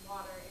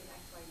water is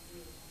X, Y, Z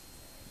is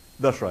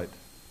necessary. that's right.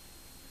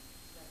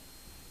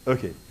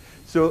 Okay.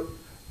 So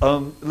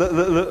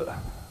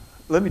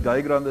let me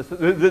diagram this.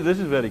 This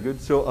is very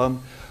good. So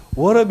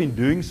what I've been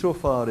doing so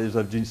far is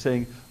I've been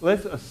saying,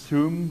 let's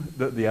assume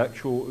that the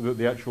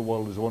actual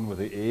world is one with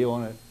the A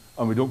on it,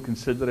 and we don't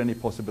consider any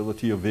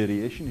possibility of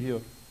variation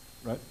here,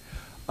 right?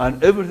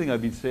 And everything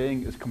I've been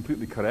saying is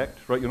completely correct,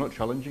 right? You're not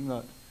challenging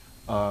that.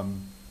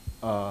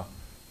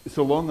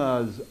 So long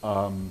as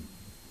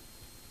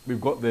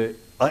we've got the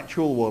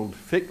actual world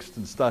fixed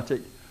and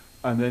static,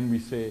 and then we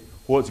say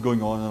what's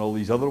going on in all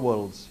these other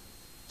worlds.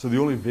 So the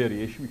only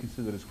variation we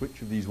consider is which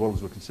of these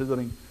worlds we're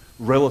considering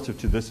relative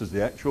to this as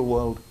the actual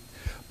world.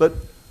 But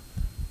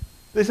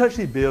this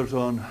actually bears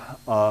on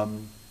right,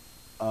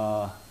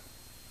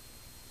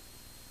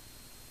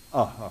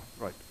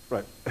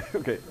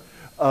 okay.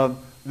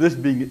 This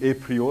being a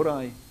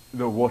priori,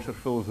 the water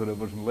fills the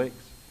rivers and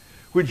lakes.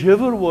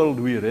 Whichever world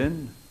we're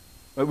in,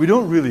 we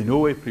don't really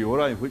know a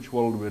priori which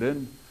world we're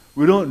in.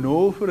 We don't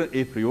know if we're in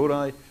a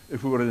priori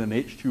if we were in an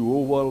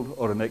H2O world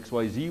or an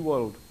XYZ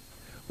world.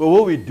 But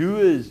what we do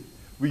is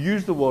we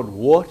use the word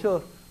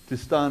water to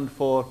stand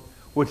for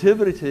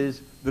whatever it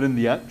is that in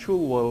the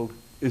actual world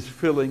is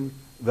filling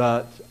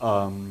that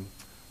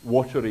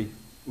watery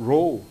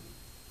role.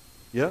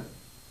 Yeah?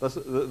 That's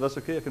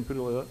okay, I can put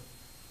it like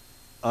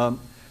that.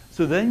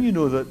 So then you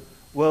know that,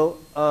 well,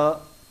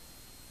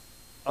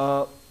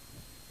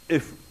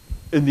 if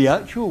in the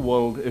actual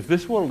world, if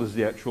this world is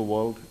the actual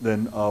world,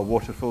 then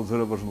water fills the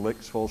rivers and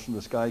lakes, falls from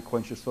the sky,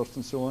 quenches thirst,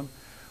 and so on.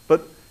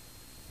 But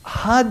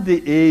had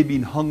the A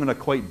been hung on a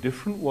quite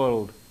different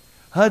world,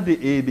 had the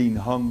A been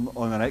hung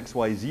on an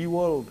XYZ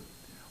world,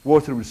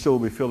 water would still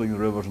be filling the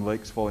rivers and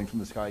lakes, falling from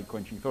the sky,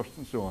 quenching thirst,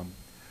 and so on.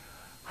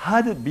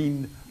 Had it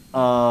been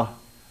a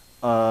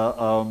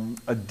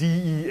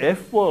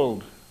DEF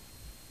world,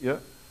 yeah,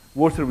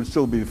 water would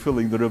still be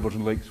filling the rivers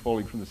and lakes,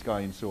 falling from the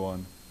sky, and so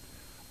on.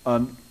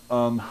 And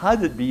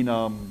had it been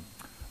an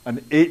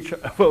H,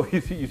 well,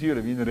 you see what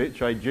I mean, an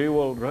HIJ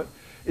world, right?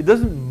 It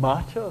doesn't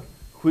matter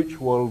which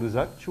world is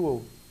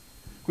actual.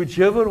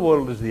 Whichever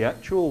world is the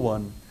actual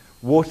one,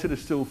 water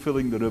is still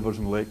filling the rivers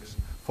and lakes,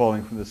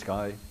 falling from the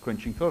sky,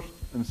 quenching thirst,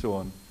 and so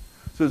on.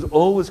 So it's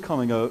always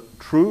coming out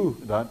true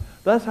that.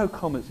 That's how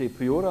come it's a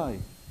priori.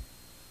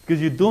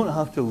 Because you don't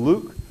have to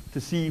look to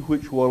see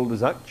which world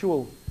is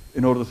actual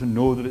in order to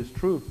know that it's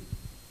true.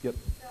 Yep.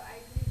 So I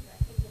agree with you. I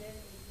think it is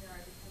APR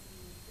because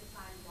we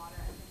define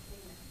water as a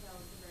thing that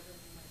fills the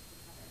rivers and lakes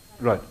each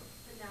other. Right.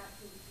 But now it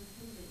seems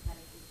contingent that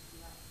it's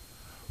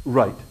H2O.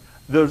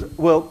 Right.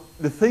 Well,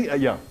 the thing,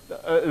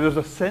 there's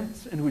a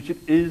sense in which it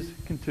is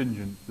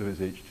contingent that it's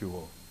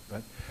H2O,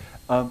 right?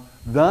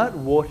 That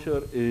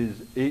water is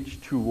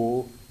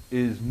H2O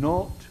is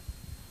not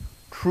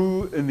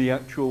true in the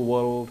actual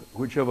world,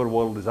 whichever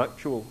world is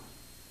actual.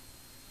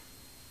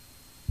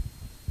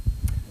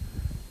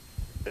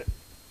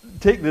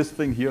 Take this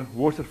thing here,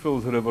 water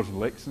fills the rivers and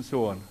lakes and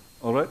so on,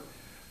 all right?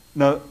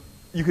 Now,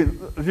 you can,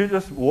 if you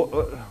just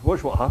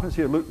watch what happens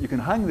here, look, you can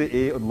hang the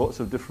A on lots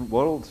of different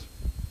worlds,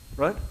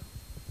 right?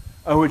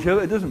 And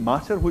whichever, it doesn't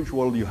matter which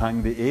world you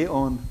hang the A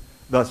on,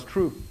 that's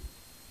true.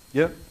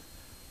 Yeah?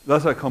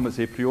 That's how come it's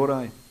a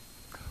priori.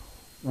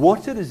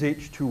 Water is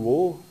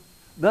H2O.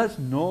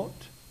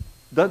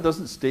 That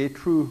doesn't stay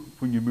true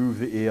when you move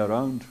the A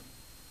around.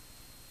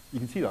 You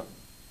can see that.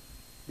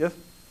 Yes?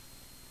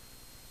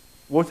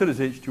 Water is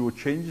H2O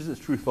changes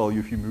its truth value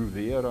if you move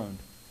the A around.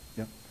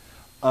 Yeah?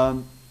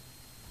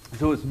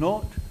 So it's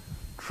not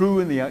true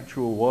in the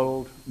actual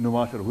world, no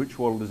matter which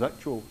world is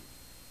actual.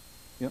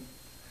 Yeah?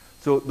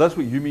 So that's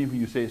what you mean when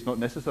you say it's not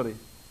necessary.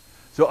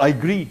 So I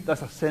agree,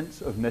 that's a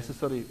sense of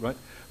necessary, right?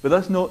 But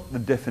that's not the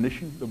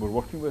definition that we're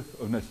working with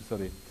of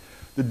necessary.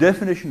 The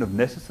definition of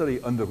necessary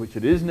under which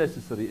it is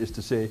necessary is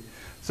to say,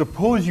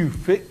 suppose you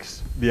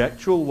fix the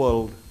actual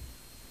world,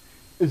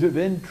 is it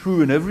then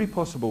true in every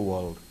possible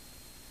world?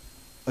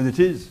 And it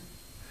is.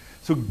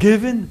 So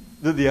given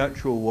that the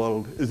actual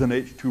world is an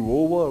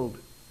H2O world,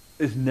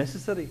 it's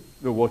necessary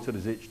that water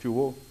is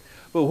H2O.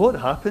 But what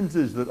happens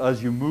is that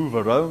as you move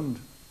around,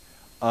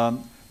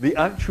 the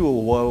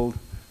actual world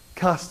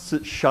casts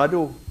its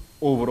shadow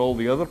over all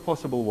the other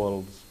possible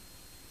worlds.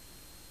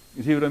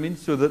 You see what I mean?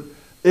 So that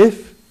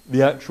if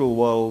the actual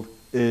world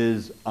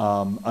is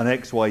an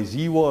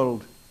XYZ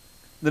world,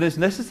 then it's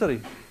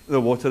necessary that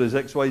water is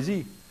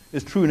XYZ.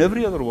 It's true in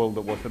every other world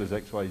that water is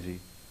XYZ.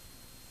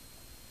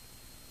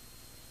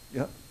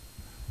 Yeah?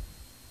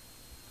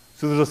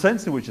 So there's a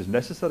sense in which it's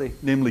necessary,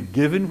 namely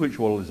given which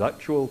world is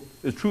actual,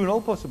 is true in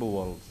all possible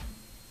worlds.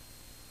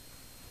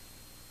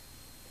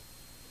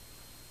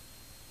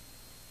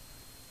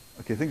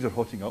 Okay, things are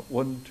hotting up.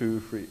 1, 2,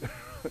 3. Okay, so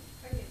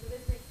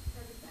this makes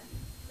perfect sense.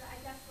 So I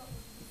guess what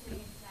we're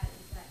saying instead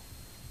is that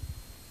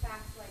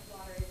facts like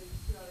water is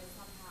H2O is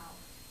somehow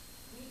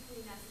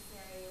weakly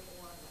necessary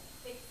or like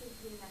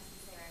fixedly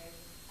necessary,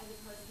 as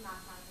opposed to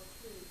mathematical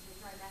truths,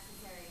 which are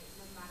necessary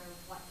no matter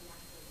what the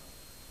actual world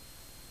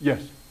is.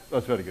 Yes,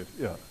 that's very good.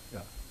 Yeah,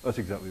 yeah. That's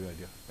exactly the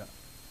idea. Yeah.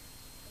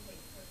 Okay,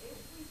 so if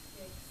we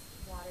fix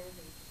water is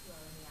H2O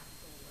in the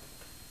actual world,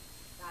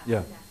 that's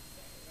Yeah. necessary,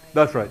 right?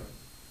 That's right.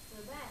 So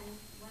then,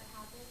 what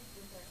happens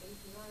with our a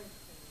priori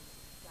claim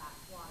that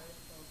water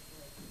still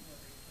flows in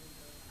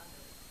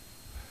other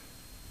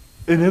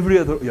In every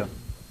other, yeah.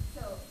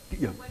 So,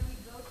 Yeah. when we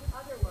go to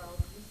other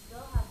worlds, we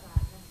still have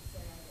that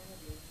necessary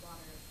identity of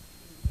water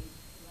being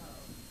H2O.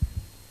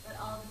 But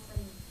all of a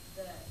sudden,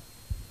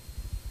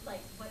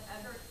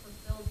 whatever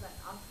fulfills that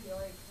a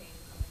priori claim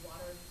of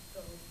water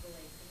fills the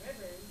lakes and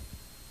rivers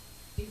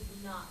is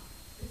not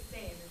the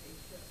same as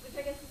H2O. Which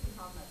I guess is the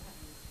problem that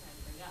Putnam was trying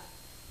to bring up.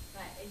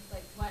 But it's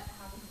like, what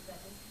happens with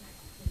that disconnect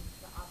between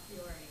the a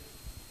priori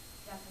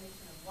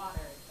definition of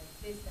water, like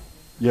this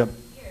definition Yep.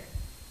 here,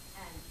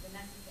 and the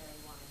necessary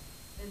one,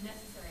 the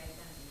necessary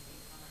identity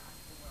based on our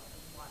actual world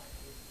of water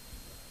is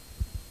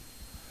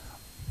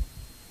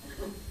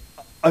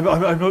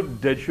I'm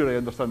not dead sure I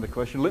understand the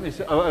question. Let me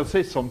say, I'll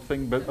say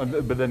something, but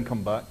then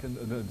come back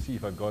and see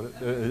if I've got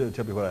it.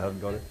 Tell me where I haven't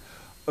got it.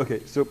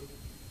 Okay, so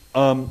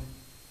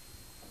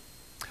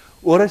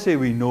what I say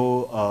we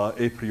know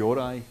a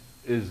priori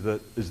is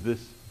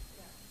this.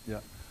 Yeah.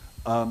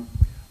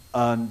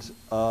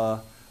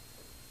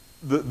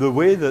 The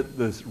way that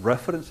this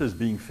reference is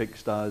being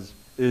fixed as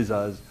is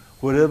as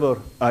whatever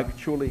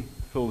actually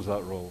fills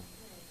that role.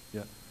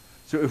 Yeah.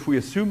 So if we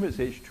assume it's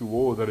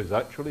H2O that is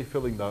actually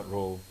filling that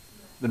role,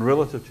 then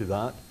relative to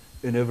that,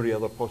 in every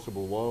other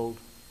possible world,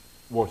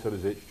 water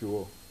is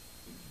H2O.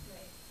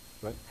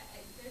 Right?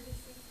 There's a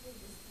sensible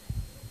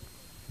disconnect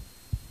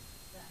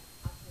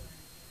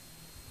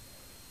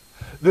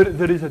that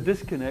There is a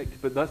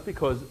disconnect, but that's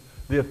because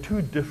they are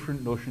two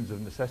different notions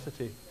of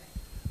necessity.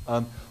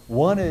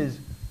 One is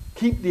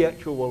keep the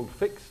actual world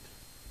fixed,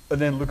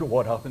 and then look at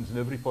what happens in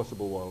every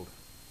possible world.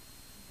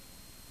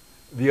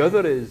 The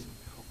other is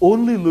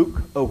only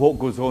look at what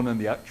goes on in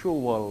the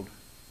actual world,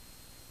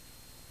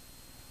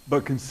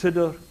 but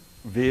consider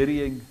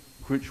varying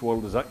which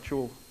world is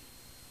actual. Okay,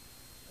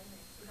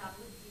 so that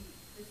would be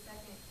the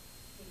second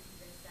thing you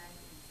just said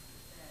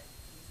is that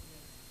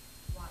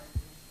water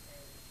is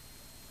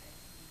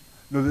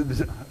necessary, right?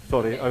 No,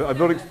 sorry, I'm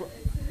not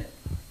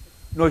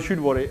no, I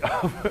shouldn't worry.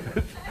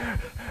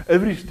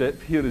 Every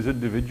step here is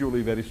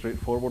individually very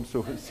straightforward, so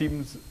if it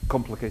seems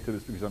complicated,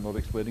 it's because I'm not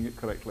explaining it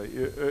correctly.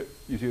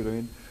 You see what I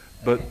mean?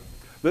 But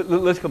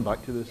let's come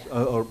back to this,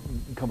 or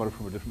come at it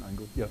from a different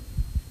angle. Yeah. I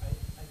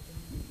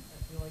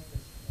feel like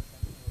this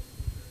section was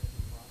super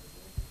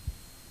implausible.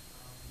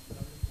 But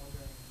I'm just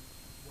wondering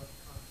what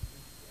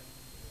constitutes the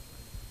essence of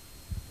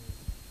a thing.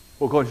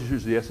 What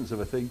constitutes the essence of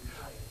a thing?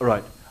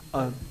 Right. It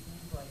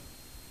seems like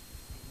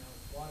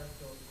water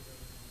fills the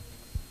rivers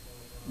and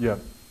lakes, Yeah. in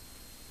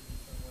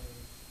some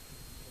ways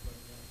sort of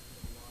like the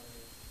essence of water,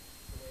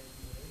 the way it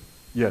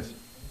behaves. Yes. And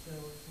so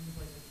it seems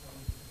like it's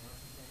coming to now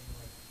saying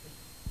like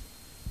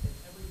if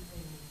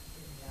everything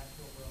in the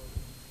actual world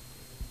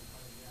is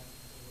part of the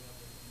essence of whatever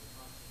we're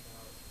talking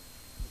about,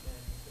 then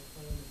the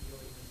claim is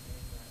really just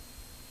saying that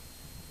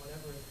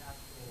whatever is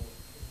actual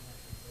is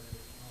necessary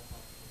in all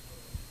possible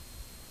worlds.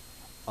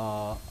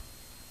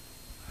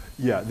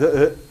 Yeah,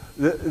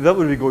 that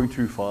would be going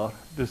too far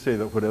to say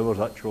that whatever's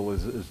actual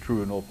is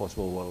true in all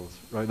possible worlds,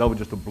 right? That would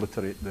just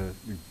obliterate the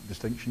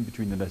distinction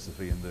between the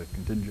necessary and the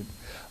contingent.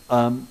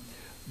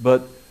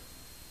 But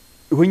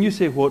when you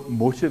say what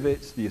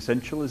motivates the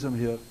essentialism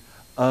here,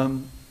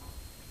 I'm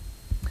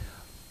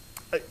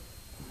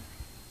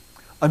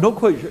not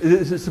quite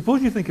sure.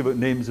 Suppose you think about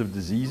names of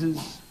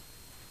diseases,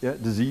 yeah,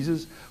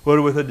 diseases,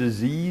 where with a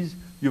disease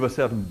you have a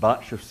certain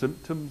batch of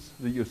symptoms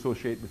that you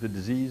associate with the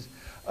disease,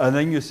 and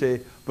then you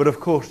say, but of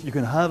course you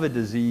can have a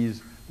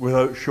disease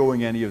without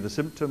showing any of the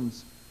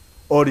symptoms,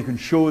 or you can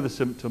show the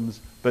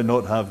symptoms but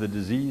not have the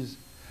disease.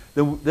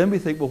 Then we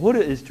think, well, what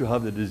it is to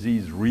have the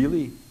disease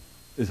really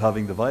is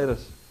having the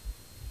virus.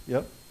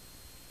 Yeah?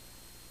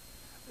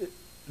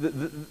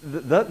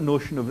 That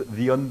notion of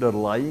the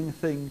underlying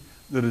thing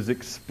that is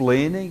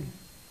explaining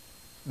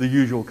the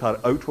usual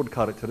outward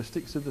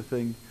characteristics of the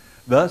thing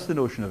That's the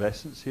notion of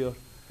essence here.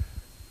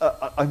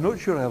 I'm not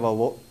sure I have a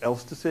lot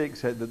else to say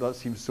except that that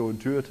seems so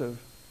intuitive.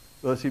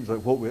 That seems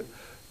like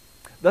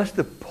that's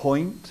the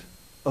point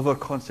of our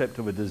concept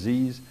of a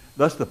disease.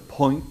 That's the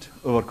point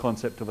of our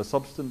concept of a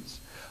substance.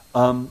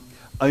 I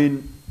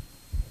mean,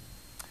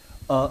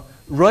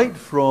 right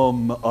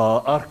from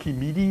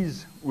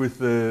Archimedes with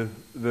the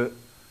you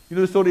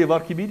know the story of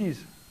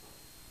Archimedes?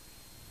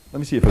 Let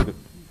me see if I can.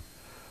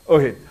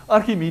 Okay,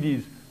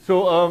 Archimedes.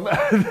 So,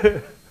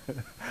 so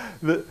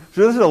this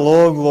is a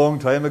long, long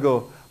time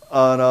ago,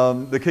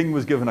 and the king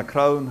was given a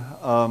crown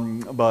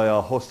by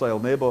a hostile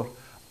neighbor,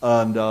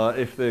 and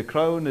if the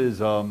crown is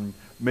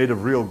made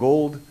of real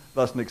gold,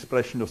 that's an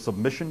expression of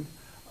submission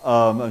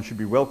and should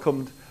be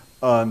welcomed.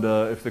 And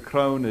if the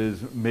crown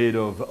is made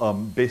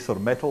of baser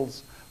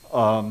metals,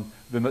 then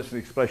that's an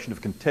expression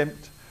of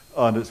contempt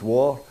and it's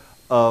war.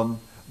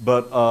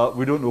 But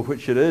we don't know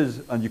which it is,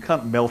 and you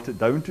can't melt it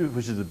down to,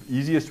 which is the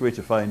easiest way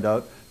to find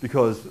out,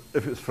 because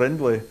if it's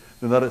friendly,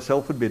 then that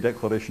itself would be a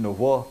declaration of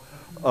war.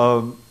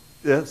 So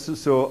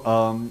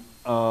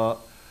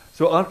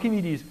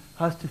Archimedes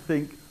has to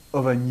think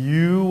of a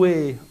new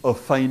way of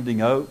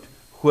finding out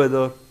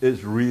whether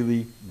it's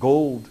really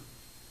gold.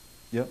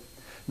 Yeah.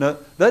 Now,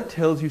 that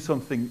tells you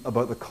something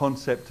about the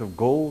concept of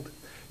gold.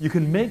 You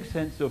can make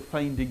sense of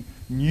finding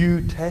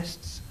new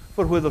tests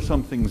for whether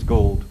something's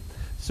gold.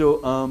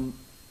 So,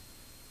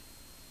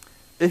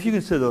 if you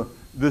consider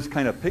this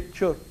kind of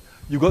picture,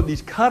 you've got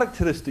these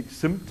characteristic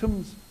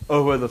symptoms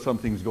of whether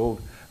something's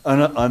gold.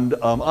 And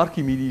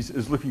Archimedes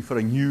is looking for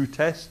a new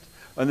test.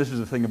 And this is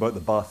the thing about the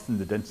bath and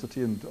the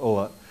density and all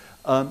that.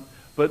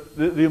 But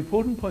the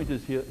important point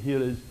is here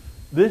is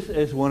this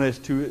S1,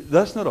 S2,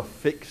 that's not a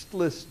fixed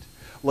list.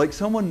 Like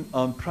someone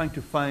trying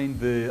to find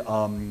the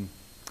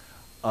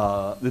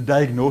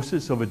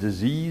diagnosis of a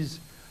disease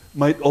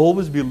might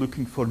always be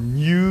looking for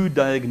new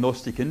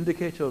diagnostic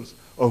indicators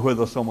of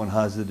whether someone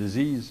has the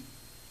disease.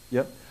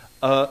 Yeah.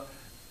 But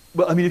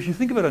I mean, if you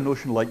think about a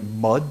notion like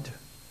mud,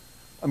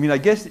 I mean, I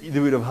guess they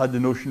would have had the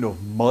notion of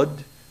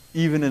mud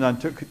even in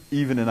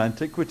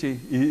antiquity.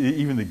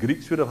 Even the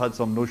Greeks would have had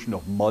some notion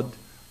of mud,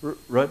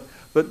 right?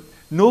 But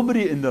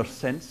nobody in their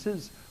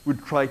senses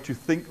would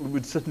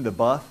would sit in the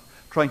bath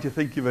trying to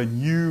think of a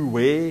new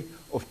way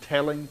of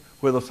telling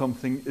whether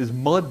something is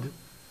mud.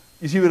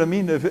 You see what I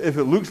mean? If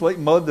it looks like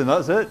mud, then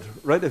that's it,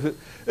 right? If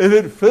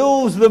it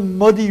fills the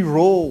muddy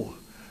role,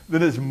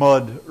 then it's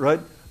mud, right?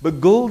 But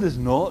gold is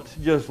not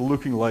just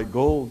looking like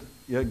gold.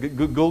 Yeah,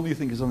 gold you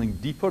think is something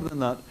deeper than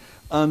that.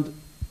 And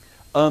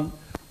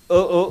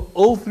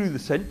all through the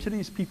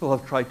centuries, people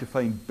have tried to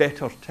find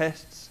better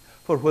tests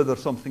for whether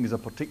something is a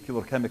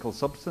particular chemical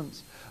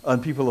substance.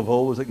 And people have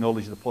always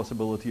acknowledged the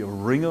possibility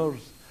of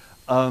ringers.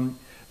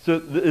 So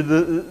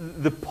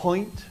the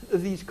point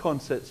of these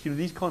concepts,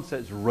 these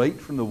concepts right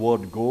from the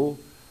word go,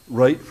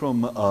 right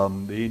from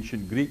the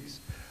ancient Greeks,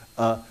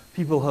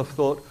 people have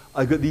thought,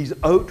 I've got these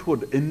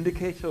outward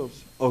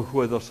indicators of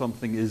whether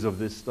something is of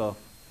this stuff.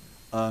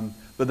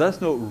 But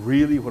that's not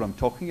really what I'm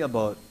talking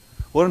about.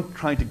 What I'm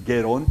trying to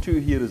get onto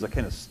here is a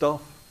kind of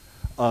stuff.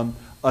 And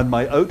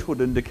my outward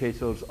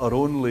indicators are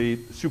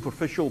only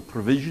superficial,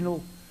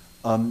 provisional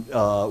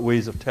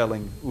ways of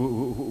telling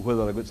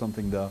whether I've got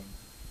something there.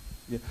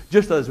 Yeah.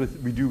 Just as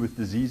we do with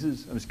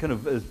diseases. And it's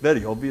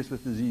very obvious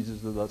with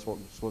diseases that that's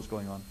what's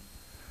going on.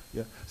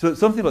 Yeah. So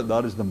something like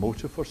that is the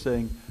motive for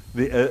saying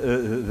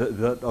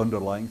that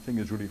underlying thing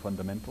is really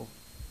fundamental.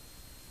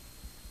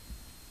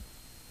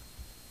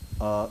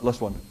 Last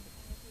one.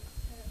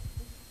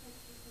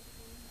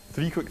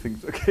 3 quick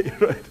things. Okay,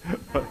 right.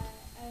 Right.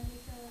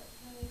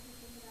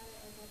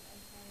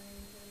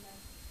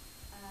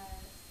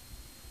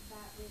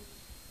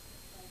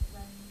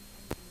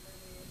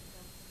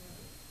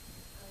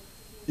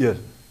 Yes,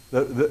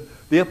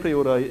 the a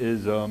priori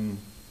is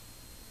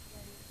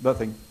that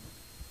thing.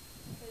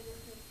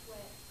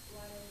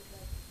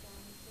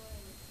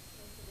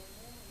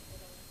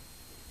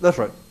 That's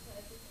right.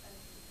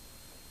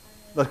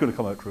 That's going to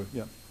come out true,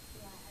 yeah.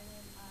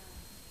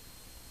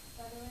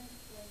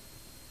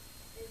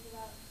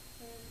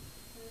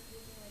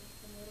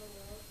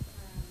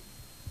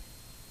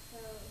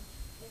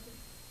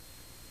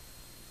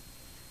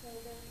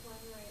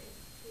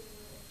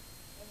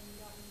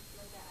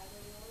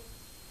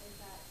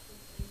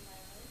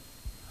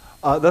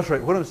 That's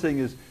right. What I'm saying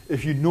is,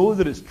 if you know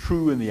that it's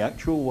true in the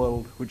actual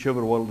world,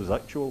 whichever world is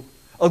actual,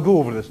 I'll go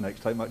over this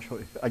next time,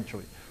 actually,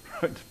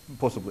 right,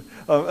 possibly.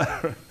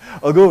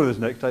 I'll go over this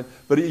next time.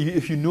 But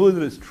if you know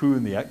that it's true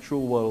in the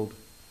actual world,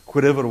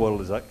 whatever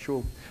world is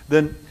actual,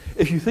 then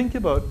if you think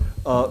about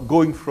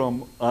going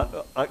from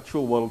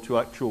actual world to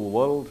actual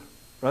world,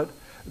 right,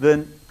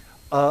 then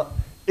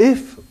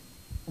if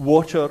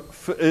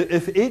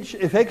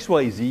X,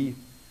 Y, Z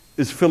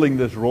is filling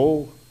this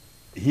role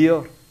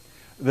here,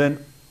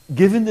 then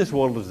given this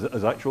world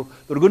as actual,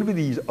 there are going to be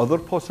these other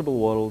possible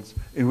worlds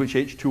in which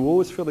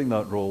H2O is filling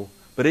that role,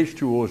 but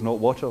H2O is not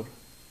water.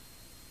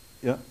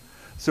 Yeah?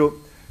 So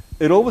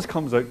it always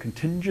comes out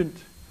contingent,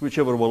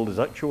 whichever world is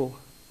actual,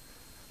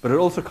 but it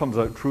also comes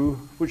out true,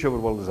 whichever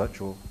world is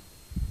actual.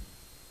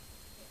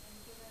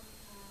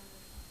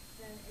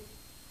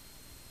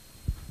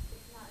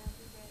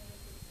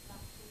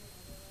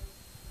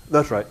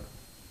 That's right.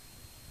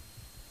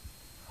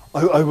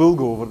 I will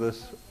go over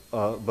this,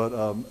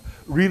 but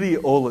really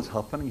all that's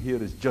happening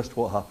here is just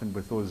what happened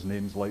with those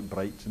names like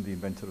Bright and the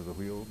inventor of the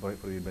wheel, Bright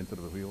for the inventor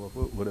of the wheel,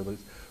 or whatever it is.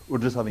 We're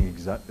just having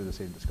exactly the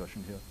same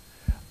discussion here.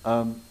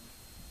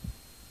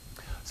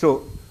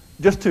 So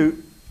just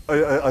to,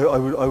 I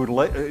would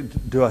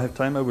like, do I have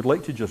time? I would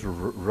like to just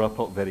wrap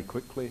up very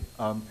quickly.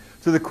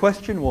 So the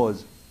question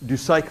was, do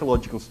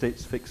psychological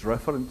states fix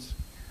reference?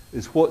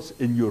 Is what's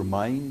in your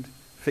mind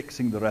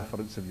fixing the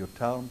reference of your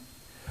term?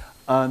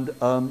 And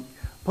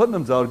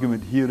Putnam's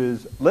argument here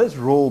is, let's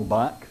roll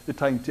back the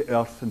time to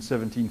Earth in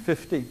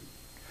 1750.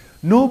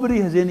 Nobody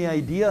has any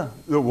idea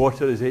that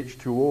water is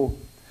H2O.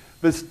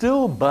 But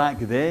still back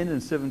then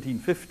in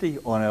 1750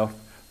 on Earth,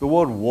 the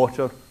word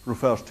water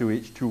refers to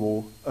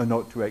H2O and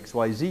not to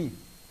XYZ.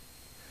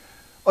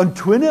 On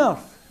twin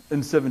Earth in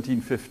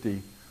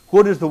 1750,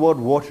 what does the word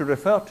water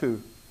refer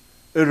to?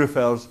 It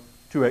refers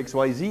to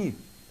XYZ.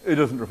 It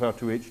doesn't refer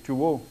to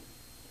H2O.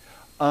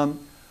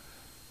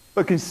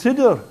 But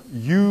consider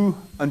you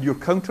and your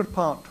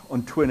counterpart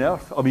on twin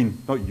Earth. I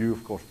mean, not you,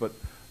 of course, but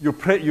your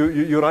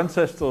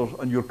ancestors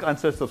and your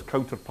ancestor's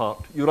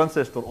counterpart, your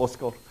ancestor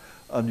Oscar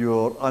and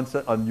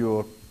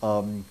your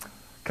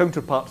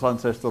counterpart's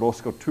ancestor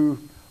Oscar II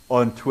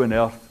on twin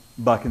Earth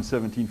back in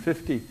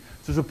 1750.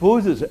 So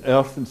suppose it's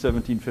Earth in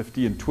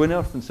 1750 and twin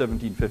Earth in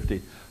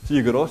 1750. So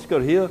you've got Oscar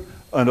here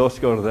and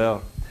Oscar there.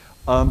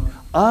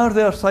 Are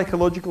their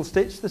psychological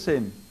states the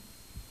same?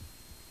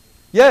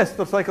 Yes,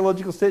 their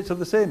psychological states are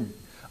the same.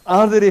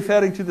 Are they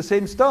referring to the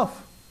same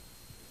stuff?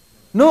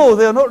 No,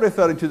 they are not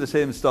referring to the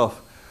same stuff.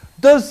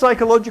 Does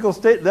psychological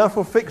state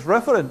therefore fix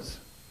reference?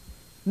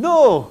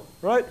 No,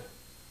 right?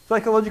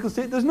 Psychological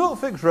state does not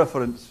fix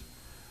reference.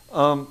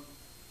 So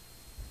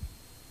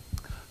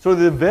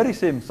the very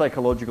same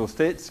psychological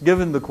states,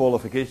 given the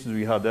qualifications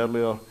we had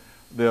earlier,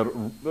 they're,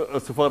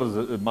 so far as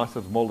it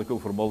matters, molecule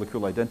for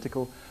molecule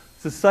identical.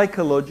 The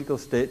psychological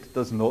state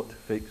does not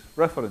fix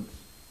reference.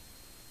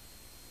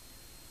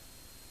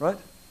 Right?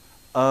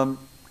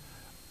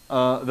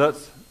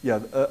 That's, yeah,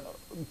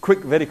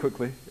 very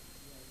quickly.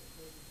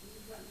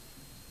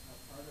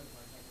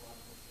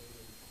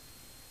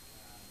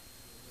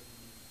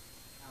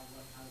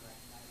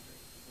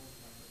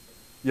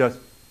 Yes.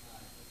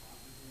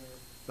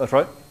 That's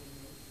right.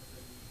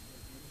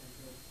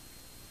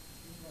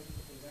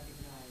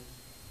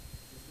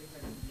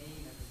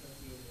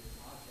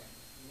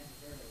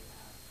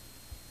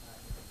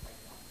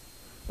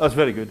 That's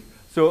very good.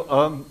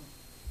 So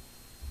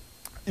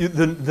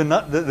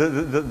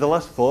the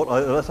last thought,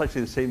 that's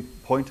actually the same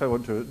point I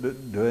want to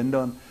end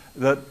on,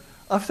 that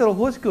after all,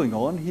 what's going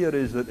on here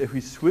is that if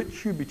we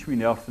switch you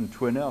between Earth and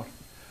twin Earth,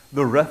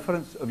 the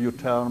reference of your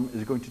term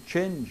is going to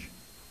change.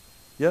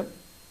 Yeah?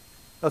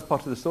 That's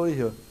part of the story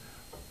here.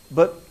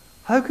 But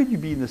how could you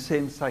be in the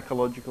same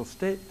psychological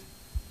state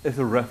if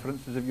the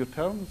references of your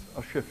terms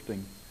are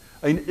shifting?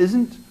 I mean,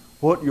 isn't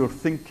what you're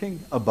thinking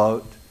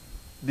about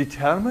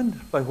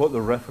determined by what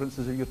the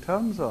references of your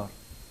terms are?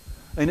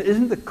 And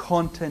isn't the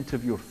content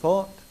of your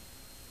thought,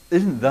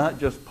 isn't that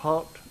just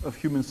part of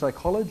human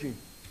psychology?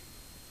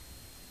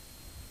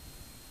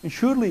 And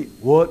surely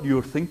what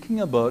you're thinking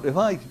about, if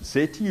I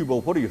say to you,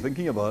 well, what are you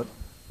thinking about?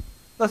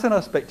 That's an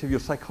aspect of your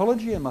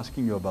psychology I'm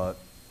asking you about.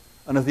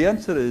 And if the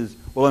answer is,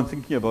 well, I'm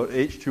thinking about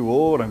H2O,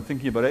 or I'm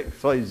thinking about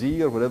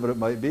XYZ, or whatever it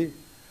might be,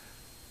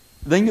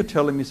 then you're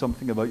telling me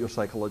something about your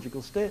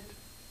psychological state.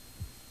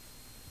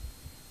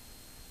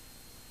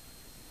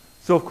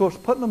 So, of course,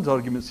 Putnam's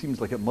argument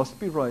seems like it must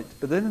be right,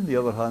 but then on the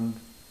other hand,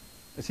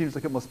 it seems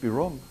like it must be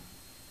wrong,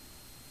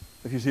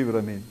 if you see what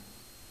I mean.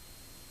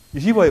 You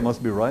see why it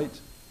must be right?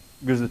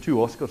 Because the two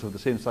Oscars have the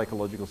same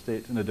psychological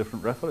state and a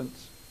different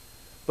reference.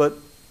 But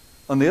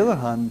on the other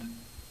hand,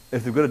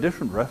 if they've got a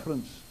different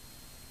reference,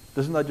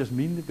 doesn't that just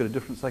mean they've got a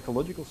different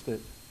psychological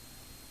state?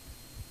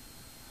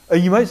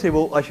 And you might say,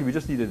 well, actually, we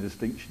just need a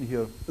distinction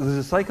here. There's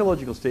a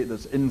psychological state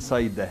that's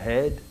inside the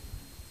head,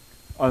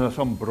 and there's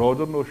some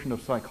broader notion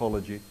of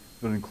psychology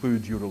that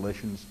includes your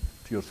relations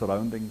to your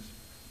surroundings.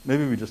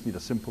 Maybe we just need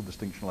a simple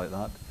distinction like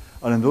that.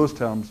 And in those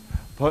terms,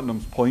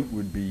 Putnam's point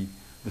would be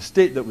the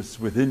state that was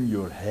within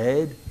your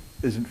head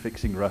isn't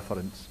fixing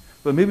reference.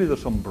 But maybe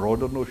there's some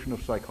broader notion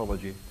of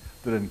psychology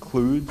that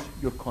includes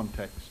your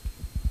context.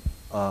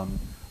 And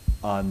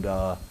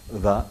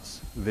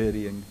that's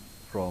varying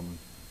from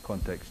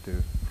context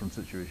to, from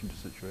situation to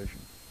situation.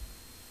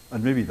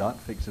 And maybe that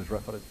fixes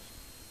reference.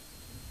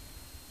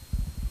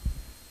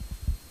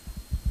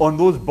 On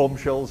those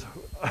bombshells,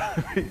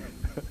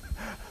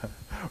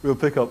 we'll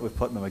pick up with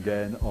Putnam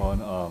again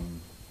on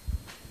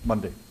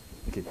Monday.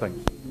 Okay, thanks.